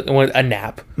just goes a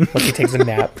nap. Once he takes a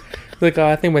nap, like, oh,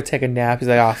 I think I'm gonna take a nap. He's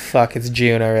like, oh fuck, it's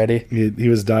June already. He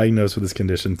was diagnosed with this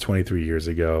condition 23 years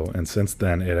ago, and since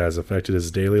then it has affected his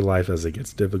daily life as it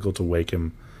gets difficult to wake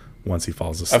him once he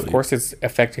falls asleep. Of course, it's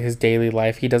affected his daily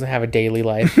life. He doesn't have a daily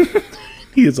life.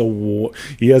 He has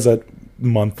a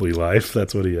monthly life.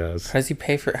 That's what he has. How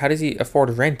does he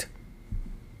afford rent?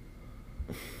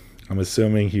 I'm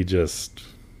assuming he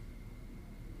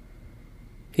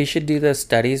should do those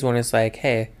studies when it's like,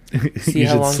 hey, see you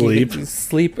how should long sleep. you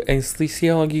sleep and see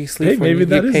how long you sleep. Hey, when maybe you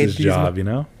that get is paid his job, you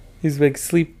know? He's like,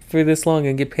 sleep for this long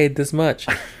and get paid this much.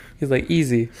 He's like,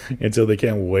 easy. Until they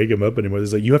can't wake him up anymore.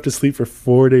 It's like, you have to sleep for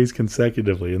 4 days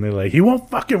consecutively. And they're like, he won't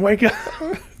fucking wake up.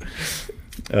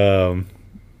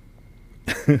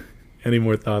 Any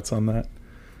more thoughts on that?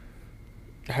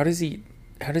 How does he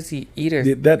eat or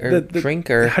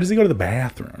drink or how does he go to the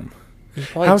bathroom?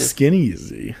 how skinny is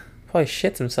he? Probably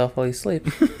shits himself while he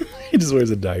sleeps. He just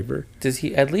wears a diaper. Does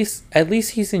he at least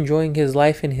he's enjoying his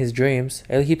life in his dreams.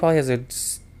 He probably has a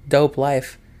dope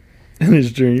life In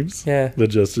his dreams? Yeah. But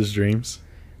just his dreams?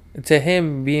 To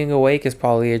him, being awake is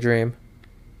probably a dream.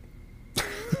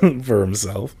 For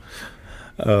himself.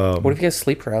 What if he has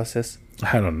sleep paralysis?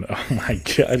 I don't know. Oh my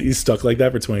God. He's stuck like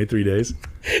that for 23 days.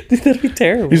 Dude, that'd be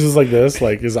terrible. He's just like this.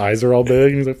 Like, his eyes are all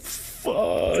big. And he's like,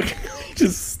 fuck. He's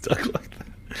just stuck like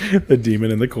that. The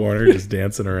demon in the corner just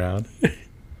dancing around.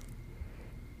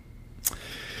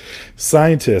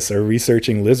 Scientists are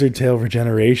researching lizard tail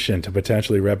regeneration to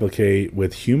potentially replicate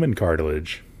with human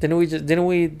cartilage. Didn't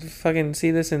we fucking see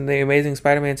this in the Amazing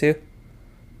Spider-Man 2?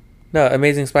 No,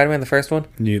 Amazing Spider-Man, the first one?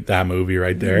 That movie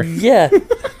right there. Yeah,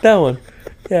 that one.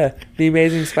 Yeah, the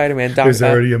Amazing Spider-Man. There's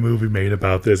already a movie made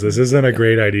about this. This isn't a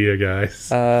great idea, guys.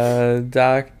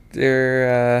 Dr.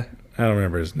 I don't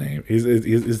remember his name.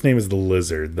 His name is the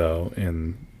Lizard, though,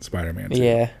 in Spider-Man 2.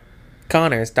 Yeah.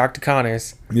 Connors, Dr.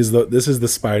 Connors. This is the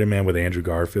Spider-Man with Andrew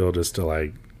Garfield, just to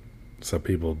like, so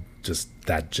people just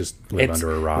live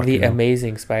under a rock. The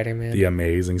Amazing Spider-Man. The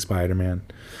Amazing Spider-Man.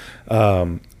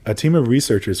 A team of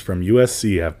researchers from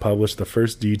USC have published the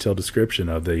first detailed description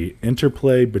of the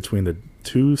interplay between the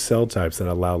two cell types that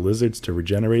allow lizards to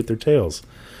regenerate their tails.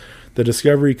 The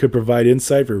discovery could provide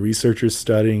insight for researchers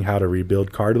studying how to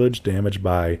rebuild cartilage damaged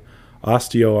by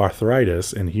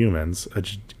osteoarthritis in humans,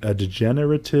 a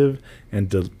degenerative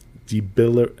and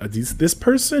this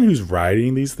person who's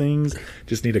writing these things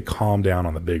just need to calm down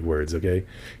on the big words, okay?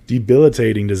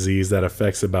 Debilitating disease that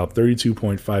affects about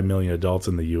 32.5 million adults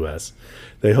in the U.S.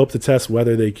 They hope to test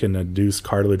whether they can induce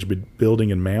cartilage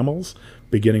building in mammals,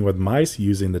 beginning with mice,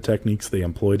 using the techniques they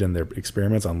employed in their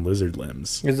experiments on lizard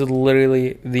limbs. This is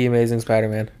literally the Amazing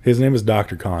Spider-Man. His name is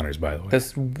Dr. Connors, by the way.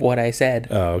 That's what I said.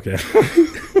 Oh, okay.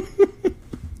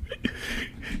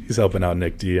 He's helping out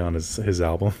Nick D on his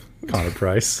album, Connor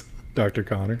Price, Dr.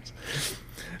 Connors.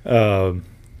 I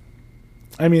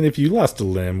mean, if you lost a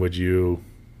limb, would you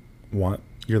want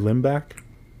your limb back?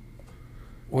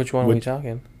 Which one are we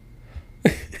talking?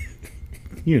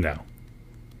 You know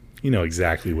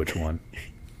exactly which one.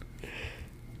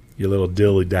 Your little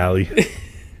dilly-dally.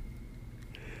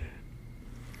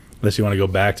 Unless you want to go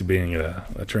back to being a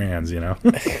trans, you know?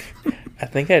 I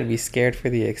think I'd be scared for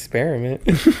the experiment.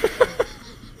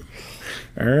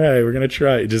 All right, we're going to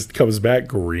try. It just comes back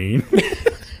green.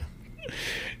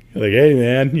 Like, hey,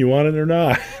 man, you want it or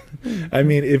not? I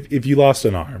mean, if you lost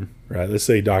an arm, right? Let's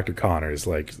say Dr. Connors,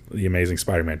 like the Amazing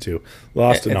Spider-Man 2,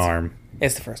 lost an arm.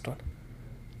 It's the first one.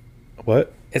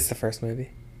 What? It's the first movie.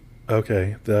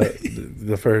 Okay,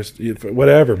 the first,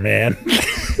 whatever, man.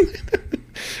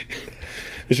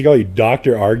 They should call you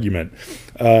Dr. Argument.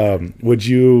 Would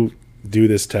you do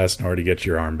this test in order to get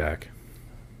your arm back?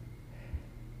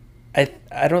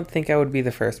 I don't think I would be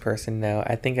the first person, no.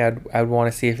 I think I'd want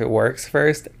to see if it works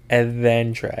first and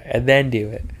then try, and then do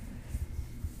it.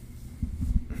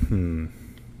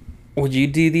 Would you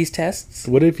do these tests?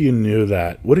 What if you knew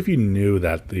that? What if you knew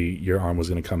that your arm was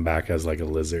going to come back as like a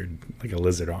lizard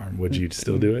arm? Would you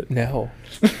still do it? No.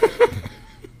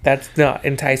 That's not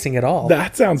enticing at all.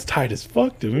 That sounds tight as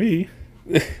fuck to me.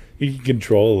 You can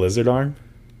control a lizard arm.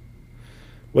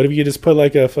 What if you just put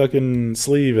like a fucking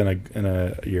sleeve and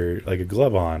a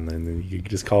glove on, and then you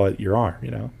just call it your arm?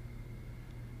 You know.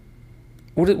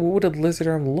 What would a lizard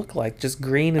arm look like? Just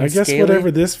green and I guess scaly?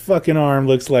 whatever this fucking arm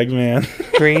looks like, man.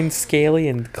 Green, scaly,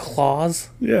 and claws?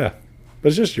 Yeah. But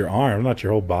it's just your arm, not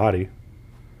your whole body.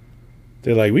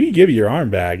 They're like, we can give you your arm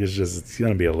back. It's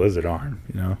going to be a lizard arm,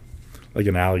 you know? Like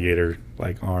an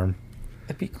alligator-like arm.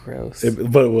 That'd be gross.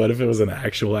 But what if it was an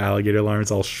actual alligator arm?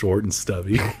 It's all short and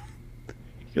stubby.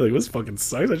 You're like, this fucking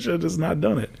sucks. I should have just not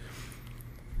done it.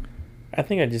 I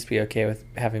think I'd just be okay with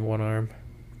having one arm.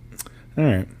 All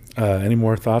right. Any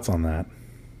more thoughts on that?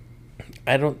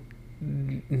 I don't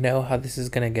know how this is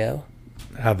going to go.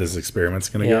 How this experiment's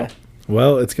going to go?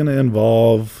 Well, it's going to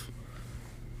involve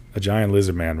a giant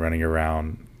lizard man running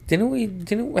around. Haven't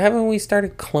we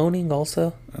started cloning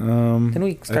also? Didn't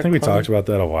we start I think we cloning? talked about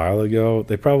that a while ago.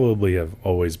 They probably have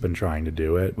always been trying to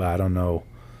do it, but I don't know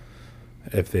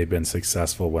if they've been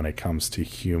successful when it comes to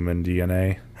human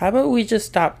DNA. How about we just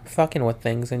stop fucking with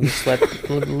things and just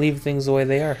leave things the way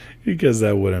they are? Because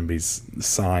that wouldn't be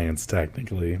science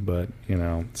technically, but you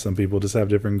know, some people just have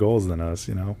different goals than us.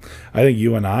 You know, I think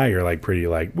you and I are like pretty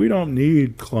like we don't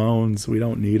need clones, we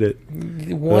don't need it.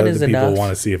 One is enough. People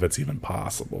want to see if it's even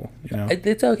possible. You know,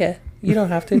 it's okay. You don't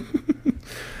have to.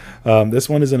 This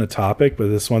one isn't a topic, but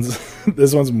this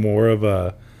one's more of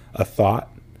a thought.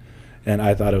 And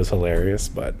I thought it was hilarious,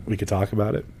 but we could talk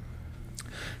about it.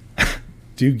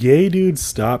 Do gay dudes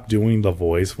stop doing the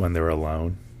voice when they're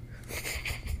alone?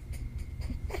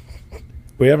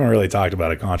 We haven't really talked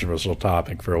about a controversial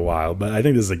topic for a while, but I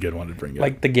think this is a good one to bring up.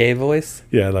 Like the gay voice?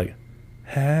 Yeah, like,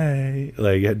 hey.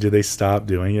 Like, do they stop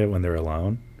doing it when they're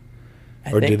alone?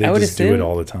 Or do they just do it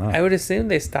all the time? I would assume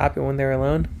they stop it when they're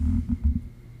alone.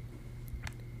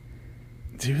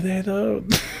 Do they, though?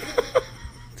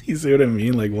 You see what I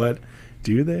mean? Like, what?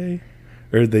 Do they?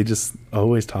 Or are they just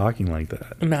always talking like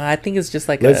that? No, I think it's just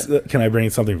like Can I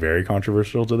bring something very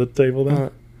controversial to the table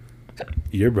then?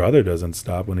 Your brother doesn't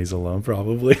stop when he's alone,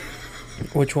 probably.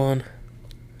 Which one?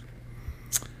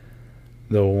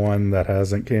 The one that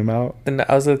hasn't came out?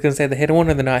 I was going to say the hidden one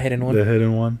or the not hidden one? The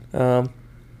hidden one? I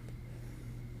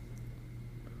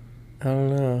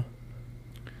don't know.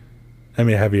 I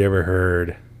mean, have you ever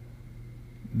heard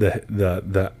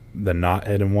the not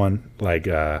hidden one? Like,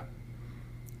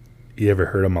 you ever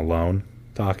heard him alone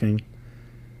talking?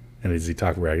 And does he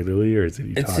talk regularly, or is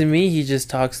he talk? To me, he just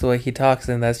talks the way he talks,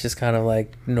 and that's just kind of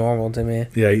like normal to me.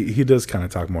 Yeah, he does kind of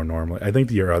talk more normally. I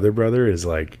think your other brother is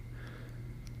like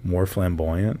more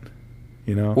flamboyant,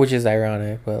 you know? Which is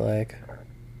ironic, but like,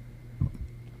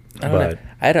 I don't know.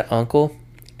 I had an uncle,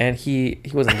 and he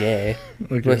wasn't gay,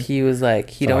 Okay. but he was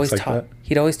like, he'd always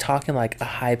talk in like a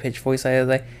high pitched voice. I was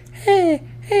like, hey,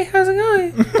 how's it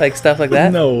going? Like stuff like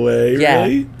that. No way, Yeah,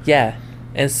 really? yeah.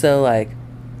 And so like,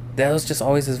 that was just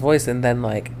always his voice. And then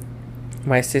like,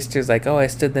 my sister's like, oh, I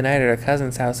stood the night at our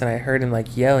cousin's house and I heard him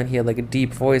like yell, and he had like a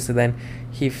deep voice. And then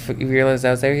he realized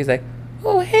I was there. He's like,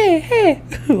 oh, hey.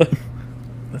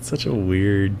 That's such a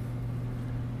weird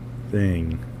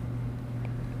thing.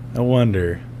 I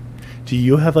wonder, do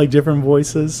you have like different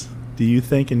voices? Do you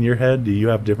think in your head, do you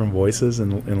have different voices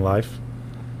in life?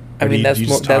 I mean,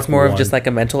 that's more of just like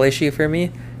a mental issue for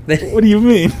me. What do you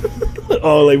mean?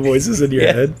 Oh, like voices in your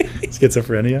head?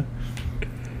 Schizophrenia?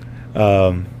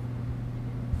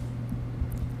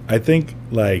 I think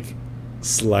like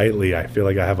slightly, I feel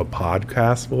like I have a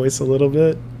podcast voice a little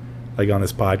bit. Like on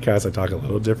this podcast, I talk a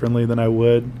little differently than I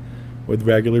would with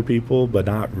regular people, but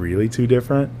not really too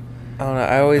different. I don't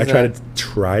know. I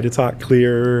try to talk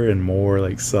clearer and more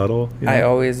like subtle. You know? I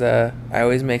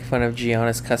always make fun of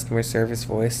Gianna's customer service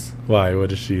voice. Why?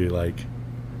 What is she like?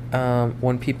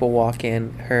 When people walk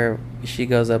in, she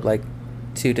goes up like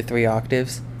 2 to 3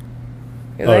 octaves.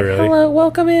 You're like, really? Hello,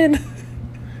 welcome in.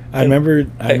 I remember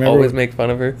always make fun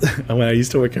of her. When I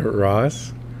used to work at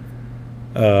Ross,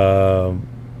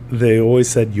 they always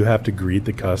said you have to greet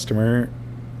the customer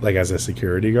like as a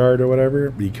security guard or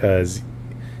whatever, because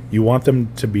you want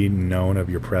them to be known of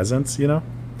your presence, you know?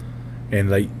 And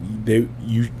like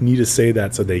you need to say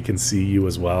that so they can see you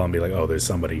as well and be like, oh, there's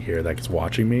somebody here that's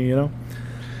watching me, you know?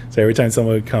 So every time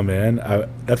someone would come in,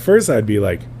 at first I'd be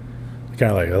like,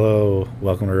 kind of like, hello,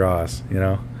 welcome to Ross, you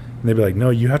know? And they'd be like, no,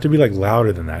 you have to be like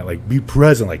louder than that. Like be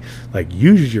present, like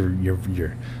use your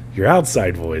your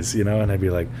outside voice, you know, and I'd be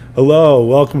like, hello,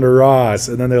 welcome to Ross.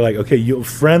 And then they're like, okay, you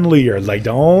friendlier. Like,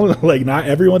 don't, like, not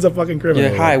everyone's a fucking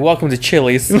criminal. Yeah, hi, welcome to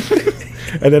Chili's.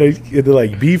 And then they're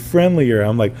like, be friendlier.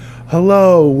 I'm like,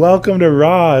 hello, welcome to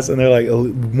Ross. And they're like,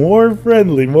 more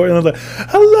friendly, more. And I'm like,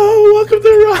 hello, welcome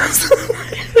to Ross.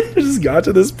 I just got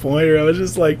to this point where I was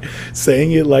just like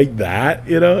saying it like that,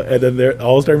 you know, and then they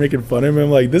all start making fun of me.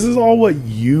 I'm like, this is all what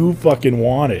you fucking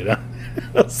wanted. I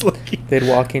was like, They'd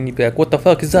walk in, you'd be like, what the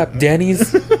fuck is up, Denny's?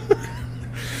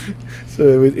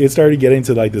 so it started getting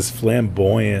to like this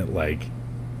flamboyant, like,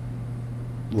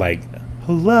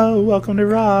 hello, welcome to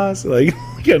Ross, like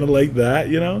kind of like that,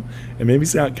 you know. And maybe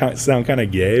sound kind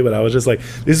of gay, but I was just like,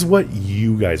 this is what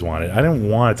you guys wanted. I didn't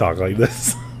want to talk like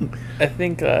this. I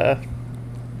think, I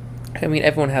mean,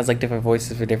 everyone has like different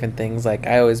voices for different things. Like,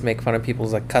 I always make fun of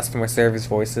people's like customer service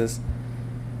voices.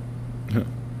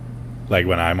 Like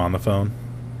when I'm on the phone,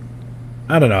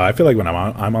 I don't know. I feel like when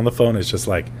I'm on the phone, it's just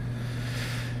like,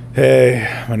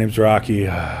 hey, my name's Rocky.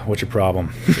 What's your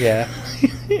problem? Yeah.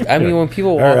 I mean, when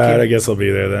people walk All right, in, I guess I'll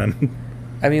be there then.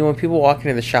 I mean, when people walk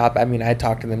into the shop, I mean, I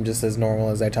talk to them just as normal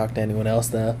as I talk to anyone else,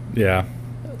 though. Yeah.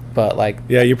 But like,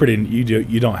 Yeah, you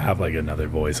don't have like another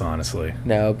voice, honestly.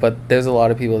 no. But there's a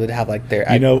lot of people that have like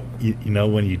their. You know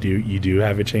when you do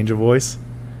have a change of voice?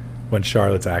 When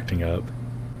Charlotte's acting up.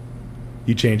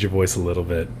 You change your voice a little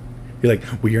bit. You're like,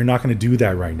 well, you're not going to do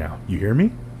that right now. You hear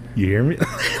me? You hear me?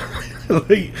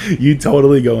 Like, you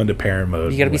totally go into parent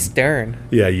mode. You gotta be stern.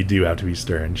 Yeah, you do have to be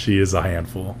stern. She is a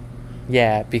handful.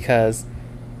 Yeah, because,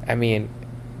 I mean,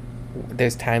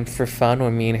 there's times for fun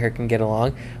when me and her can get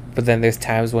along, but then there's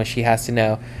times when she has to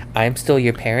know, I'm still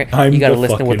your parent. I'm you gotta the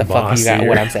listen to what the fucking fuck you got, boss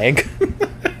what here. I'm saying.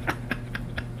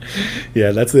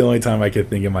 Yeah, that's the only time I could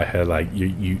think in my head, like,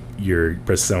 your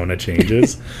persona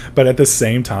changes. But at the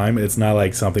same time, it's not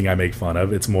like something I make fun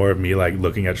of. It's more of me like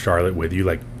looking at Charlotte with you,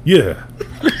 like, yeah.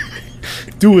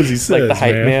 Do as he says, Like the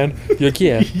hype man. You're like,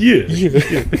 yeah. Yeah.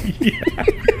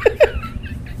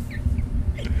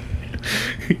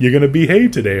 You're gonna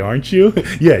behave today, aren't you?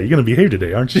 Yeah, you're gonna behave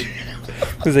today, aren't you?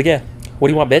 He's like, yeah. What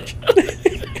do you want, bitch?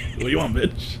 What do you want,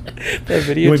 bitch? That You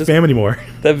video ain't just fam anymore.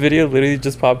 that video literally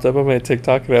just popped up on my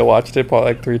TikTok and I watched it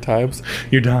probably like 3 times.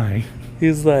 You're dying.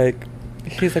 He's like,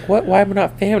 what? Why am I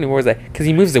not fam anymore? He's like, because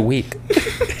he moves a week.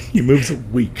 He moves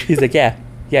weak. He's like, yeah,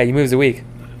 he moves a week.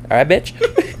 All right, bitch.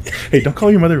 Hey, don't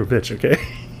call your mother a bitch, okay?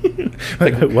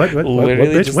 Like, what literally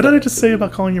bitch? just What did the- I just say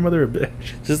about calling your mother a bitch?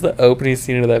 Just the opening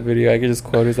scene of that video, I could just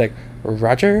quote. He's like,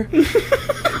 Roger. He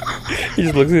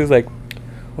just looks at me. He's like,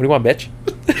 what do you want, bitch?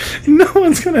 No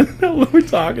one's gonna know what we're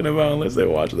talking about unless they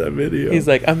watch that video. He's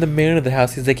like, I'm the man of the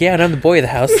house. He's like, yeah, and I'm the boy of the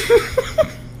house.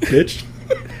 bitch.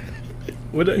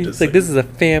 What did I He's just like, say? this is a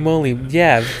fam only.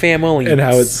 Yeah, fam only. And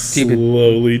how it stupid.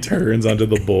 slowly turns onto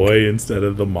the boy instead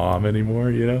of the mom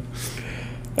anymore, you know?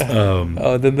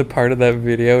 Oh, then the part of that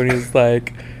video, and he's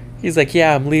like,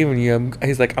 yeah, I'm leaving you.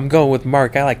 He's like, I'm going with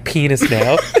Mark. I like penis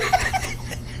now.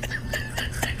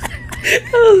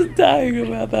 I was dying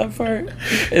about that part.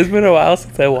 It's been a while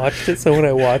since I watched it, so when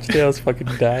I watched it, I was fucking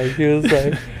dying.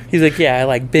 He's like, yeah, I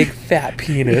like big fat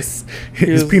penis.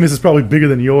 His penis is probably bigger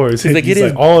than yours. He's like, it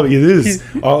is- all of it is.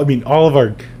 he's- All of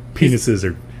our penises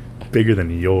are bigger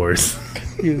than yours.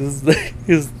 He's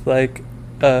like,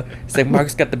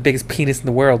 Mark's got the biggest penis in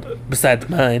the world besides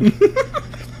mine.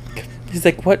 He's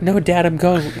like, what? No, Dad, I'm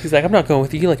going. He's like, I'm not going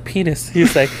with you. You like penis.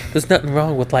 He's like, there's nothing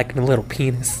wrong with liking a little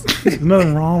penis. There's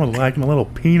nothing wrong with liking a little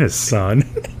penis, son.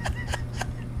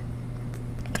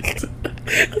 That's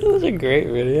such a great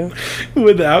video.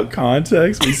 Without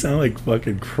context, we sound like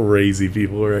fucking crazy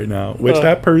people right now. Which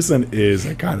that person is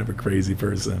a kind of a crazy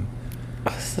person.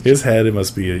 His head, it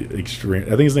must be extreme.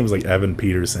 I think his name was like Evan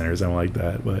Peterson or something like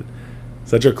that. But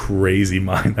such a crazy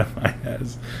mind that man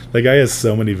has. That guy has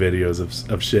so many videos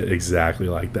of shit exactly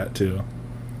like that too.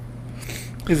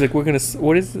 He's like, we're gonna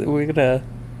smoke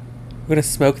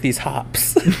these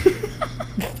hops.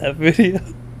 That video.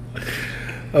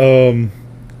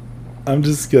 I'm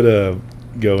just gonna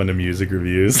go into music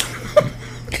reviews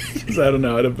because I don't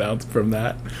know how to bounce from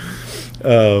that.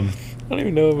 I don't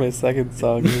even know what my second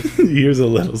song is. Here's a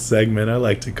little segment I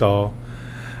like to call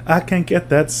I Can't Get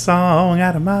That Song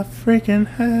Out of My Freaking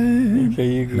Head. Okay,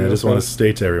 you And I just want to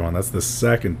state to everyone, that's the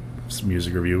second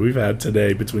music review we've had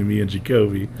today between me and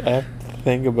Jacoby. I have to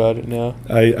think about it now.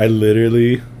 I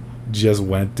literally just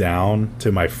went down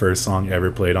to my first song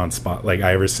ever played on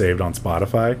I ever saved on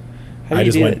Spotify. How do I you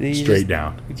just do went that? You straight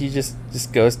down. You just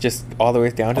goes just all the way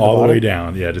down to All the the bottom? way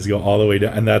down. Yeah, just go all the way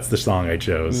down. And that's the song I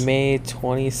chose. May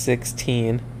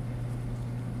 2016.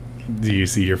 Do you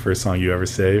see your first song you ever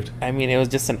saved? I mean, it was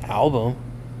just an album.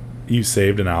 You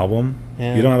saved an album?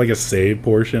 Yeah. You don't have like a save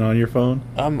portion on your phone?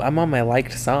 I'm on my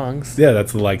liked songs. Yeah,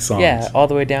 that's the like songs. Yeah, all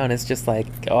the way down. It's just like,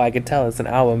 oh, I could tell it's an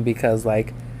album because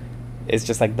like, it's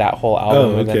just like that whole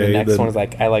album, and then the okay, next then one is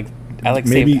like I like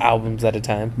maybe- save albums at a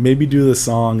time. Maybe do the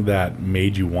song that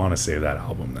made you want to save that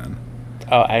album then.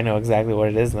 Oh, I know exactly what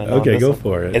it is then. Okay, This go one.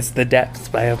 for it. It's The Depths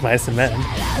by Of Mice and Men.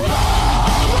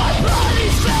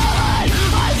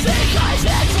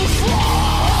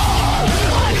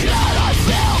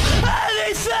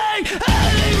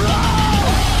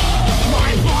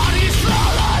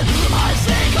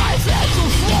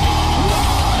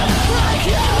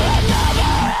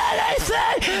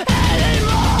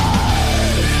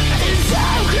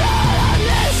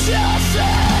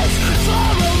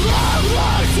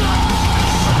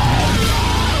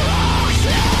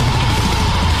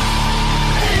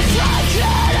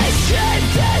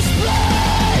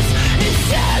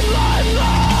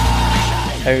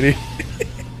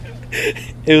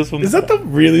 It was from. Is that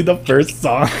really the first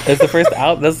song? That's the first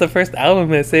album. That's the first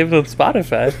album I saved on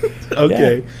Spotify.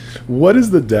 Okay. Yeah. What is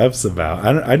The Depths about?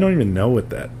 I don't even know what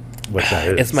that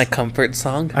is. It's my comfort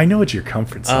song. I know it's your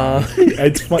comfort song.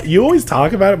 It's fun. You always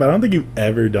talk about it, but I don't think you've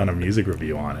ever done a music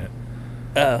review on it.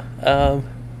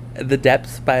 The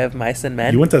Depths by Of Mice and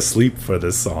Men. You went to sleep for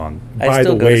this song. I By the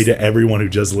still go way, to to everyone who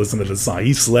just listened to this song,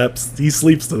 he sleeps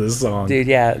to this song. Dude,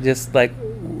 yeah, just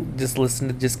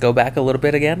go back a little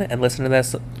bit again and listen to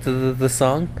the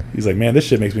song. He's like, man, this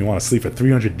shit makes me want to sleep for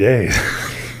 300 days.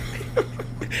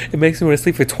 It makes me want to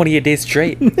sleep for 28 days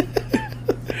straight.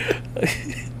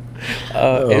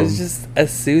 It was just a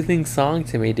soothing song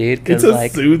to me, dude. It's a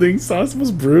soothing song. It's the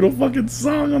most brutal fucking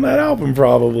song on that album,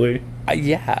 probably.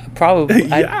 Yeah, probably.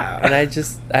 Yeah.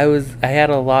 I had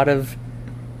a lot of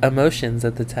emotions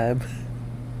at the time.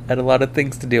 I had a lot of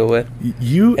things to deal with.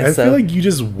 I feel like you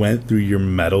just went through your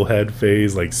metalhead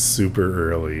phase like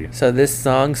super early. So this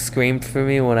song screamed for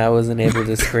me when I wasn't able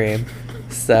to scream.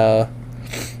 So,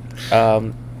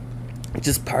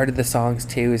 just part of the songs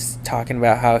too is talking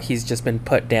about how he's just been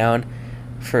put down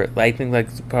for, I think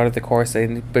like part of the chorus,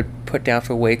 and but put down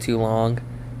for way too long,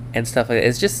 and stuff like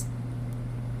that.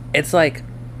 It's like,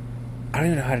 I don't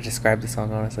even know how to describe the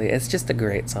song, honestly. It's just a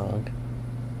great song.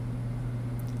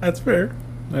 That's fair.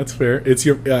 It's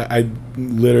your. I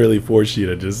literally forced you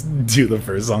to just do the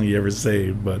first song you ever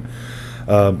saved, but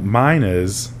mine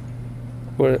is.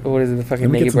 What is it? The fucking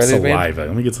Let me Naked get some Brothers band? saliva.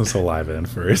 Let me get some saliva in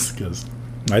first, because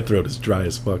my throat is dry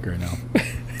as fuck right now.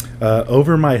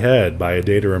 Over My Head by A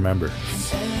Day to Remember.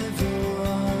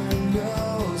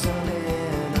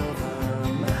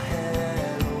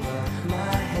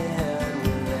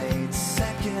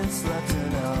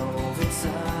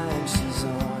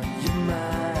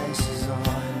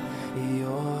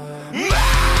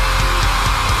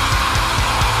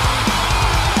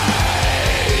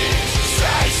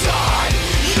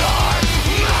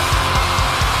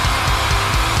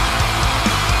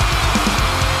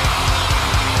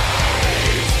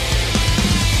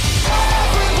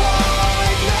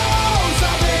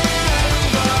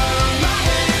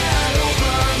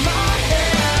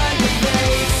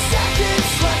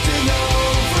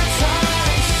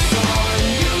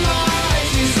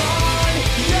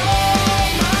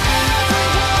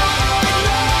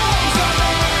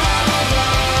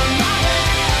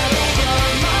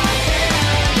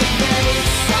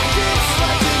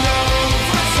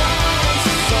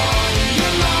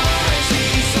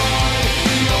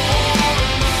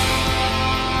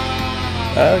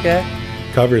 Okay.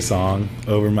 Cover song,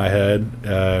 Over My Head,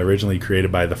 originally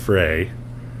created by The Fray.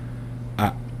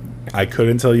 I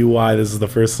couldn't tell you why this is the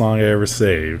first song I ever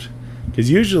saved. Because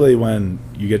usually when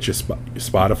you get your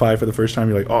Spotify for the first time,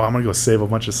 you're like, oh, I'm going to go save a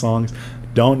bunch of songs.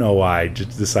 Don't know why,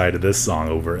 just decided this song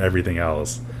over everything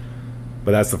else.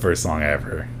 But that's the first song I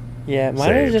ever Yeah, mine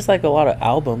saved. is just like a lot of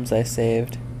albums I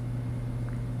saved.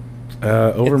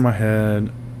 Over My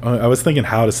Head. I was thinking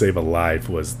How to Save a Life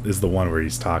is the one where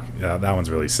he's talking. That one's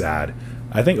really sad.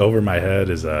 I think Over My Head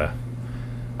is a.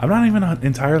 I'm not even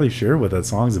entirely sure what that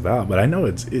song's about, but I know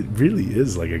it really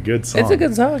is like a good song. It's a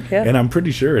good song, yeah. And I'm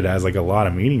pretty sure it has like a lot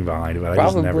of meaning behind it, but I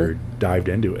just Probably. never dived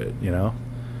into it, you know?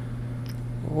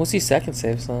 What's your second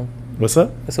save song? What's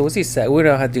up? So what's he? We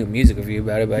don't have to do a music review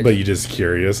about it, But you're just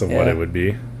curious of what Yeah. it would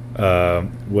be.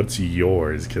 What's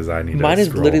yours? Because I need mine to is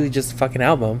scroll. literally just a fucking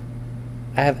album.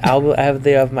 I have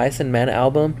the Of Mice and Men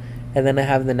album, and then I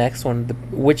have the next one,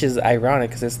 which is ironic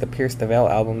because it's the Pierce the Veil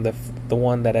album, the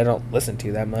one that I don't listen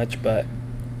to that much, but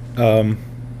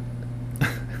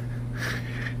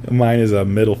Mine is a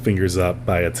Middle Fingers Up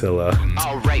by Attila.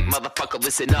 Alright, motherfucker,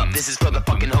 listen up. This is for the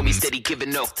fucking homies steady giving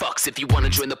no fucks. If you wanna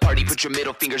join the party, put your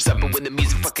middle fingers up. And when the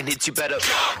music fucking hits, you better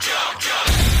jump, jump,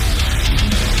 jump.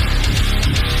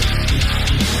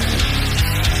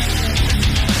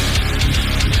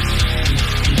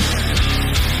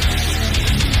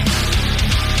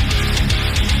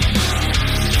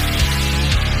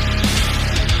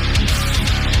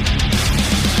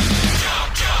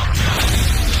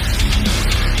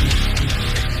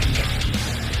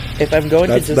 if I'm going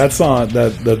to just that song,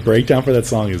 the breakdown for that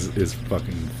song is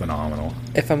fucking phenomenal.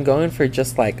 if I'm going for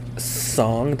just like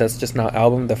song that's just not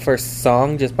album, the first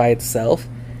song just by itself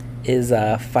is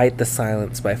 "Fight the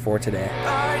Silence" by For Today.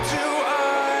 Eye to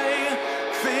eye,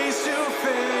 face to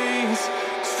face.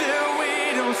 Still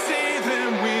we don't see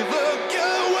them, we look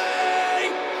away.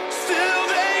 Still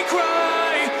they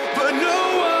cry, but no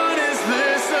one is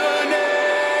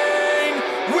listening.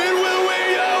 When will we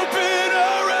open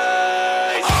our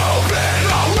eyes? Open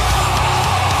our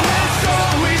eyes! This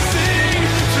song we sing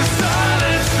to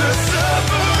silence the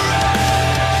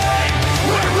suffering.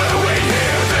 When will we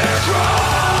hear their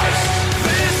cries?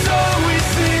 This song we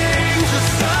sing to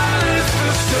silence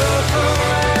the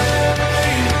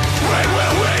suffering. When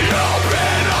will we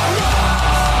open our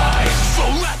eyes? So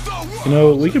let the You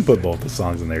know, we can put both the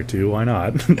songs in there too. Why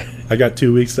not? I got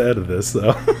 2 weeks to edit this,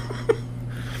 though.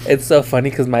 It's so funny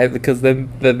because then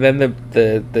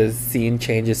the scene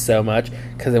changes so much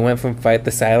because it went from "Fight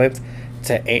the Silence"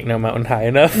 to "Ain't No Mountain High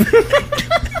Enough."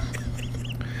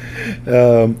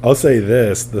 I'll say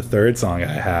this: the third song I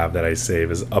have that I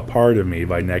save is "A Part of Me"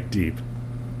 by Neck Deep.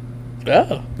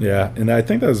 Oh, Yeah, and I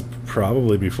think that was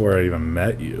probably before I even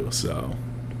met you, so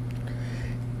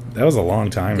that was a long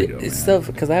time ago. it's Man.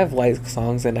 so because I have like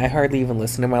songs and I hardly even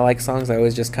listen to my like songs. I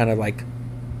always just kind of like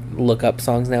look up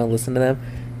songs now and listen to them.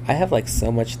 I have like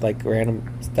so much like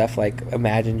random stuff like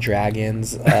Imagine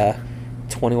Dragons,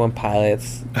 21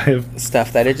 Pilots I have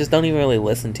stuff that I just don't even really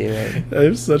listen to. I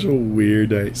have such a weird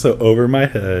night. So Over My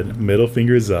Head, Middle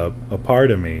Fingers Up, A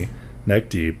Part of Me, Neck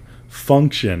Deep,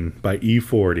 Function by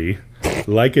E40,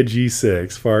 Like a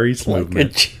G6, Far East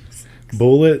Movement,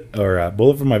 Bullet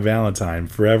for My Valentine,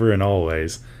 Forever and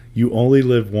Always, You Only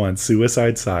Live Once,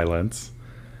 Suicide Silence,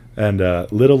 and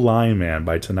Little Lion Man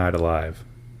by Tonight Alive.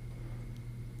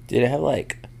 Did it have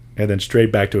like And then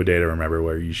straight back to A Day to Remember,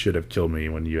 where you should have killed me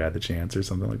when you had the chance, or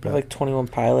something like I that. have like 21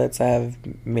 Pilots? I have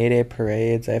Mayday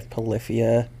Parades. I have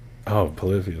Polyphia. Oh,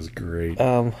 Polyphia is great.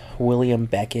 William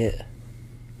Beckett.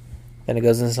 Then it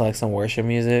goes into like some worship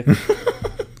music,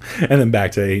 And then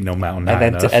back to Ain't No Mountain High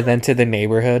Enough. and then to The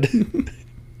Neighborhood, and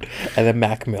then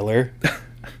Mac Miller.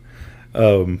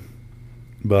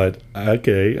 But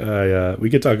okay, we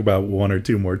could talk about one or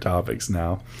two more topics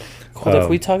now. Hold if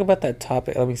we talk about that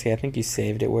topic, let me see. I think you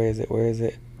saved it. Where is it? Go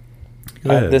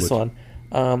ahead, This which- one.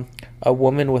 A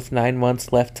woman with 9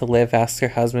 months left to live asks her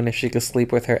husband if she could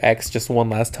sleep with her ex just one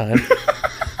last time.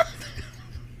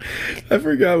 I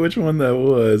forgot which one that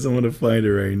was. I'm gonna find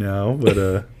it right now, but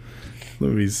let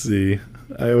me see.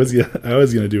 I was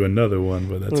gonna do another one,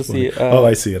 but that's Let's funny.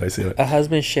 see, I see it. A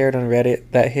husband shared on Reddit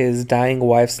that his dying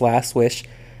wife's last wish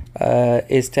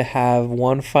is to have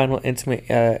one final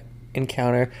intimate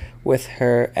encounter with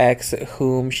her ex,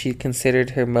 whom she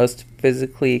considered her most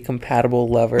physically compatible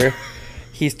lover.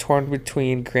 He's torn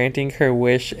between granting her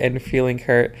wish and feeling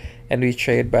hurt and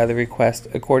betrayed by the request.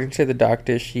 According to the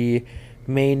doctor, she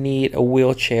may need a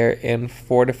wheelchair in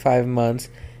 4 to 5 months,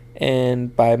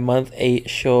 and by month 8,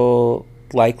 she'll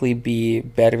likely be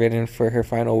bedridden for her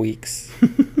final weeks.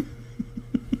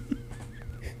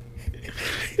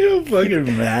 You know how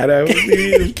fucking mad I would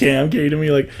be if Cam came to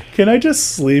me like, "Can I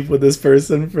just sleep with this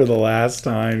person for the last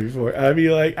time before?" I'd be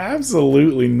like,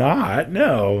 "Absolutely not.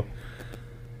 No.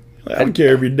 I don't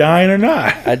care if you're dying or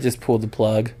not." I just pulled the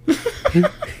plug.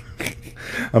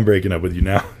 I'm breaking up with you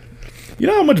now. You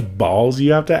know how much balls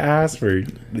you have to ask for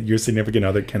your significant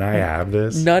other? Can I have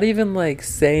this? Not even like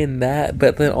saying that,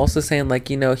 but then also saying like,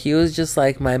 you know, he was just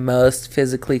like my most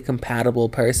physically compatible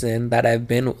person that I've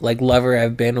been like lover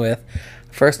I've been with.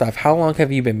 First off, how long have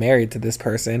you been married to this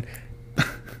person?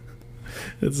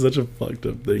 It's such a fucked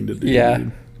up thing to do. Yeah.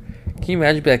 Dude. Can you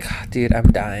imagine be like, "Oh, dude,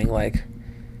 I'm dying. Like,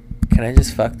 can I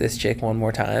just fuck this chick one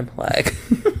more time?" Like,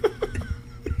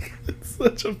 It's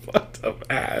such a fucked up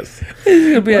ass. he's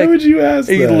gonna be Why like, would you ask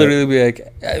he'd that? literally be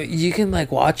like, "You can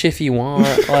like watch if you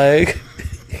want." Like,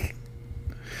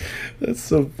 That's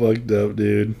so fucked up,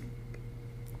 dude.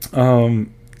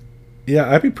 Yeah,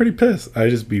 I'd be pretty pissed.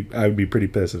 I'd be pretty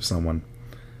pissed if someone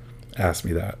asked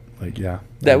me that. Like, yeah,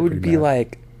 that I'd would pretty be mad.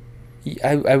 like,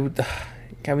 I would,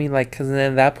 I mean, like, because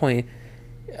then at that point,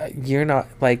 you're not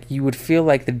like, you would feel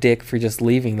like the dick for just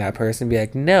leaving that person, be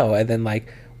like, no, and then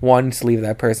like wanting to leave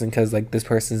that person because like this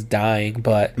person's dying,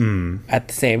 but at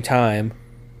the same time,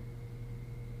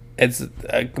 it's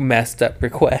a messed up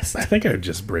request. I think I'd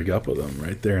just break up with them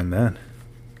right there and then.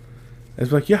 I'd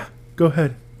be like, yeah, go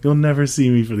ahead. You'll never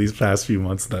see me for these past few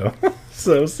months, though.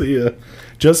 So, see ya.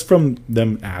 Just from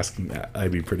them asking that,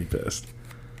 I'd be pretty pissed.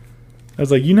 I was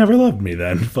like, you never loved me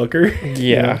then, fucker.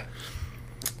 Yeah.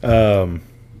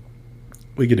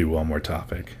 We could do one more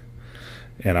topic.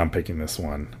 and I'm picking this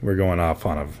one. We're going off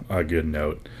on a good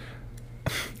note.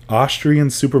 Austrian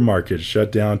supermarkets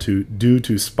shut down due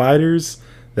to spiders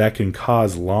that can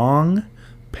cause long,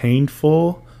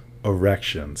 painful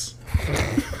erections.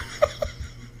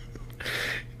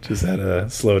 Just had to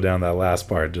slow down that last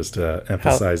part just to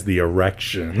emphasize the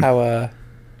erection. How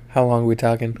long are we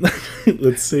talking?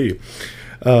 Let's see.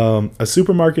 A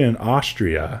supermarket in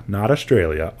Austria, not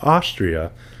Australia,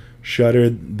 Austria,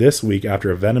 shuttered this week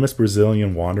after a venomous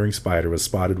Brazilian wandering spider was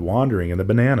spotted wandering in the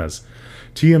bananas.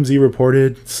 TMZ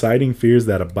reported, citing fears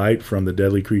that a bite from the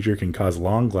deadly creature can cause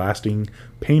long-lasting,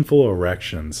 painful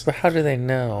erections. But how do they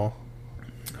know?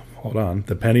 Hold on.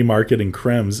 The penny market in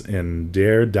Krems in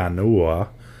Der Danua,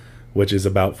 which is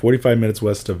about 45 minutes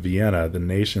west of Vienna, the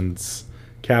nation's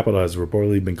capital, has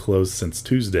reportedly been closed since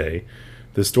Tuesday.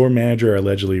 The store manager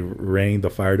allegedly rang the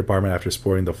fire department after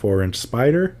spotting the 4-inch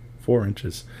spider. 4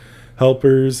 inches.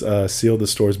 Helpers sealed the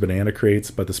store's banana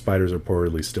crates, but the spiders are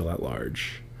reportedly still at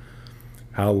large.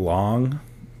 How long?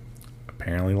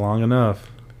 Apparently long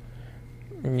enough.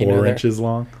 4 inches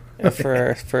long.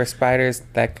 for spiders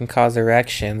that can cause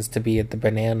erections to be at the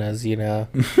bananas, you know.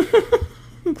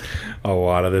 A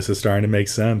lot of this is starting to make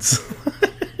sense.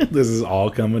 This is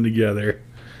all coming together.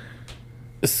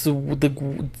 So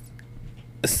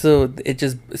it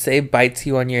just say bites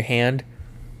you on your hand,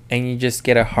 and you just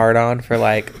get a hard on for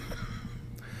like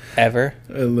ever.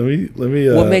 Let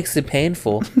me. What makes it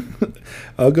painful?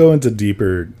 I'll go into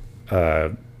deeper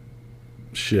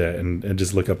shit and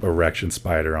just look up erection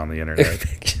spider on the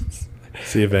internet.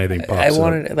 See if anything pops up. I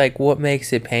wanted like, what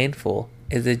makes it painful?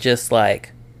 Is it just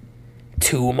like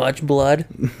too much blood?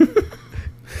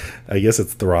 I guess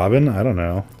it's throbbing. I don't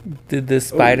know. Did the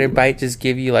spider bite just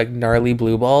give you like gnarly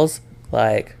blue balls?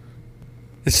 Like,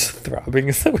 it's just throbbing.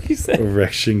 Is that what you said?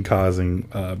 Erection causing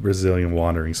Brazilian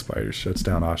wandering spider shuts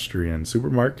down Austrian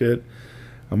supermarket.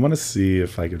 I'm going to see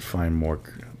if I could find more.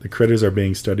 The critters are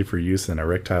being studied for use in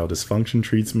erectile dysfunction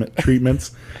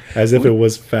treatments, as if it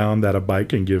was found that a bite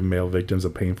can give male victims a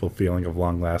painful feeling of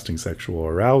long-lasting sexual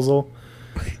arousal.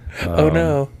 Oh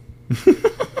no.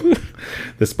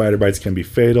 The spider bites can be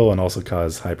fatal and also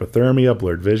cause hypothermia,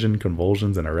 blurred vision,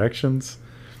 convulsions, and erections.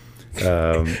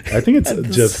 I think it's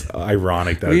just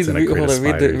ironic that it's in a critter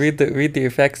spider. Read the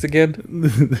effects again.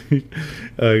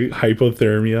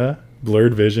 Hypothermia,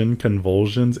 blurred vision,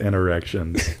 convulsions, and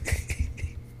erections.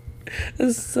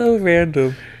 That's so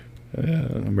random.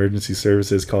 Emergency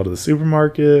services call to the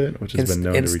supermarket, which has been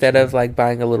known instead of like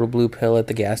buying a little blue pill at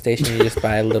the gas station, you just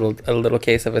buy a little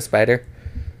case of a spider.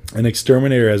 An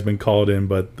exterminator has been called in,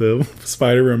 but the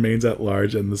spider remains at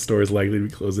large, and the store is likely to be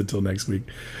closed until next week.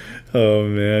 Oh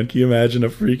man, can you imagine a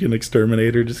freaking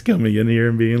exterminator just coming in here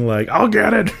and being like, "I'll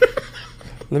get it."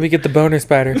 Let me get the boner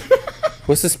spider.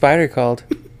 What's the spider called?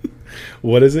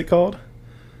 What is it called?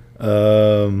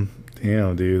 Damn,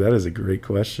 dude, that is a great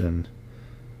question.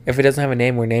 If it doesn't have a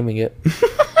name, we're naming it.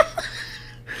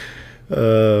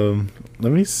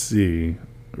 Let me see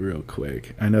real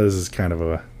quick. I know this is kind of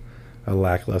a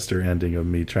lackluster ending of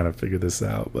me trying to figure this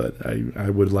out, but I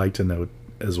would like to know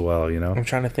as well, you know. I'm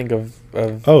trying to think of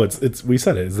Oh, it's we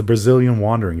said it. It's the Brazilian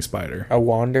wandering spider. A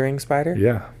wandering spider?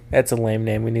 Yeah. That's a lame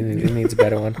name. It needs a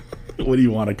better one. What do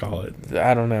you want to call it?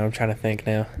 I don't know. I'm trying to think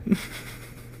now.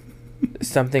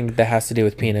 Something that has to do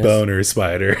with penis. Boner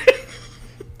spider.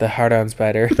 The hard-on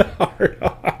spider. The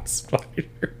hard-on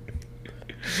spider.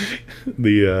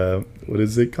 The what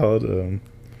is it called?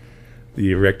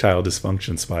 The erectile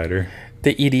dysfunction spider.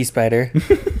 The ED spider.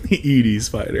 The ED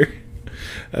spider.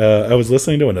 I was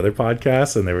listening to another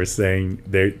podcast, and they were saying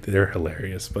they're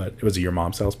hilarious, but it was a Your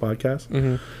Mom's House podcast,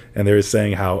 and they were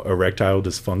saying how erectile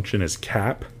dysfunction is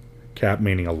cap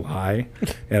meaning a lie,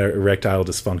 and erectile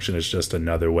dysfunction is just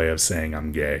another way of saying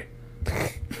I'm gay,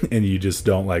 and you just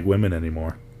don't like women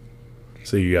anymore,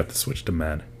 so you have to switch to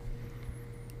men.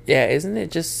 Yeah, isn't it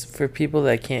just for people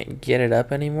that can't get it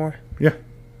up anymore? Yeah,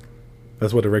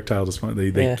 that's what erectile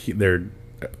dysfunction.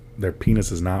 Their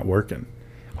penis is not working.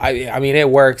 I mean,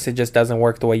 it works. It just doesn't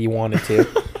work the way you want it to.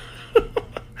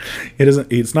 It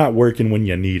doesn't. It's not working when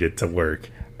you need it to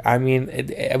work. I mean,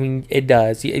 it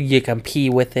does. You can pee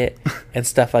with it and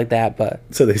stuff like that. But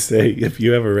so they say, if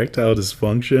you have erectile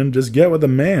dysfunction, just get with a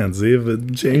man. See if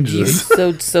it changes.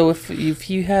 So if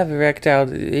you have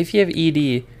if you have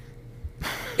ED,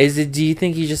 do you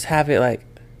think you just have it like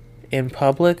in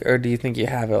public, or do you think you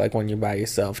have it like when you're by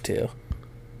yourself too?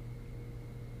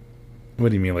 What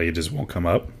do you mean, like it just won't come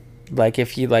up? Like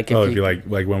if you like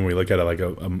when we look at it like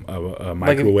a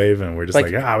microwave, and we're just we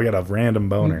got a random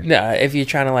boner. No, if you're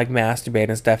trying to like masturbate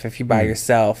and stuff, if you by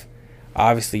yourself,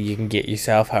 obviously you can get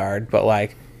yourself hard. But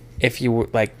like if you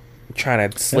like trying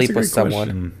to sleep with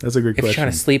someone. That's a great If you're question.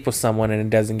 trying to sleep with someone and it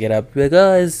doesn't get up, be like,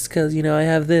 oh, it's because, I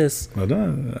have this. I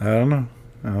don't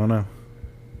know.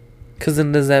 Because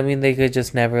then does that mean they could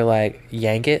just never, like,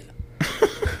 yank it?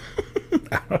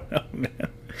 I don't know,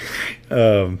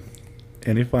 man.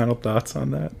 Any final thoughts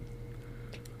on that?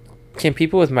 Can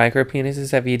people with micro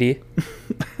penises have ED?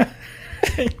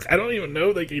 I don't even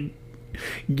know they can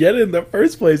get it in the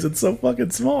first place. It's so fucking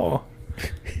small.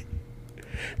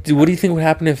 Dude, what do you think would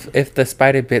happen if the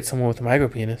spider bit someone with a micro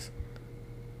penis?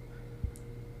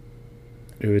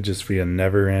 It would just be a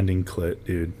never-ending clit,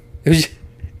 dude. It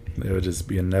would just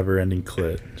be a never-ending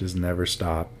clit. Just never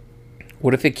stop.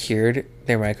 What if it cured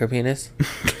their micro penis?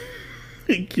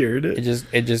 It cured it?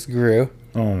 It just grew.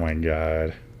 Oh my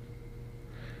god.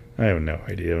 I have no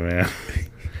idea, man.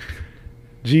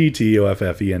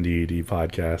 GTOFFENDED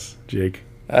podcast. Jake.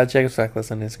 Check us back on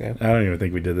Instagram. I don't even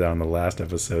think we did that on the last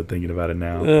episode, thinking about it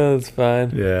now. Oh, that's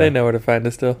fine. Yeah. They know where to find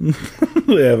us still.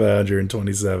 They have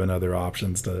 127 other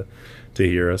options to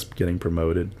hear us getting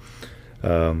promoted.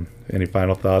 Any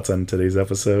final thoughts on today's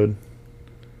episode?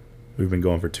 We've been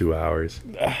going for 2 hours.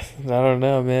 I don't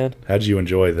know, man. How'd you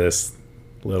enjoy this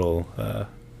little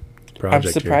project?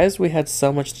 I'm surprised we had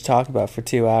so much to talk about for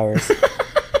 2 hours. Here?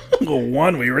 Well,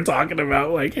 one, we were talking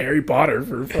about like Harry Potter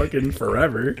for fucking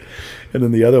forever. And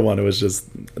then the other one, it was just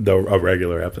a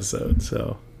regular episode.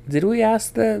 So Did we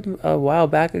ask them a while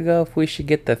back ago if we should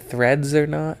get the threads or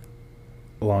not?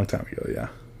 a long time ago, yeah.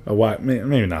 A while,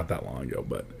 maybe not that long ago,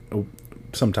 but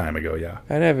some time ago, yeah.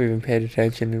 I never even paid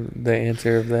attention to the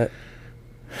answer of that.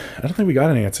 I don't think we got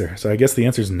an answer. So I guess the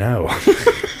answer is no.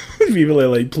 People are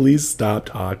like, please stop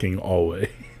talking always.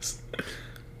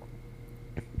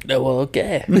 Oh, well,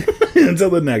 okay. Until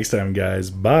the next time, guys.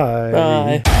 Bye.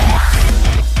 Bye.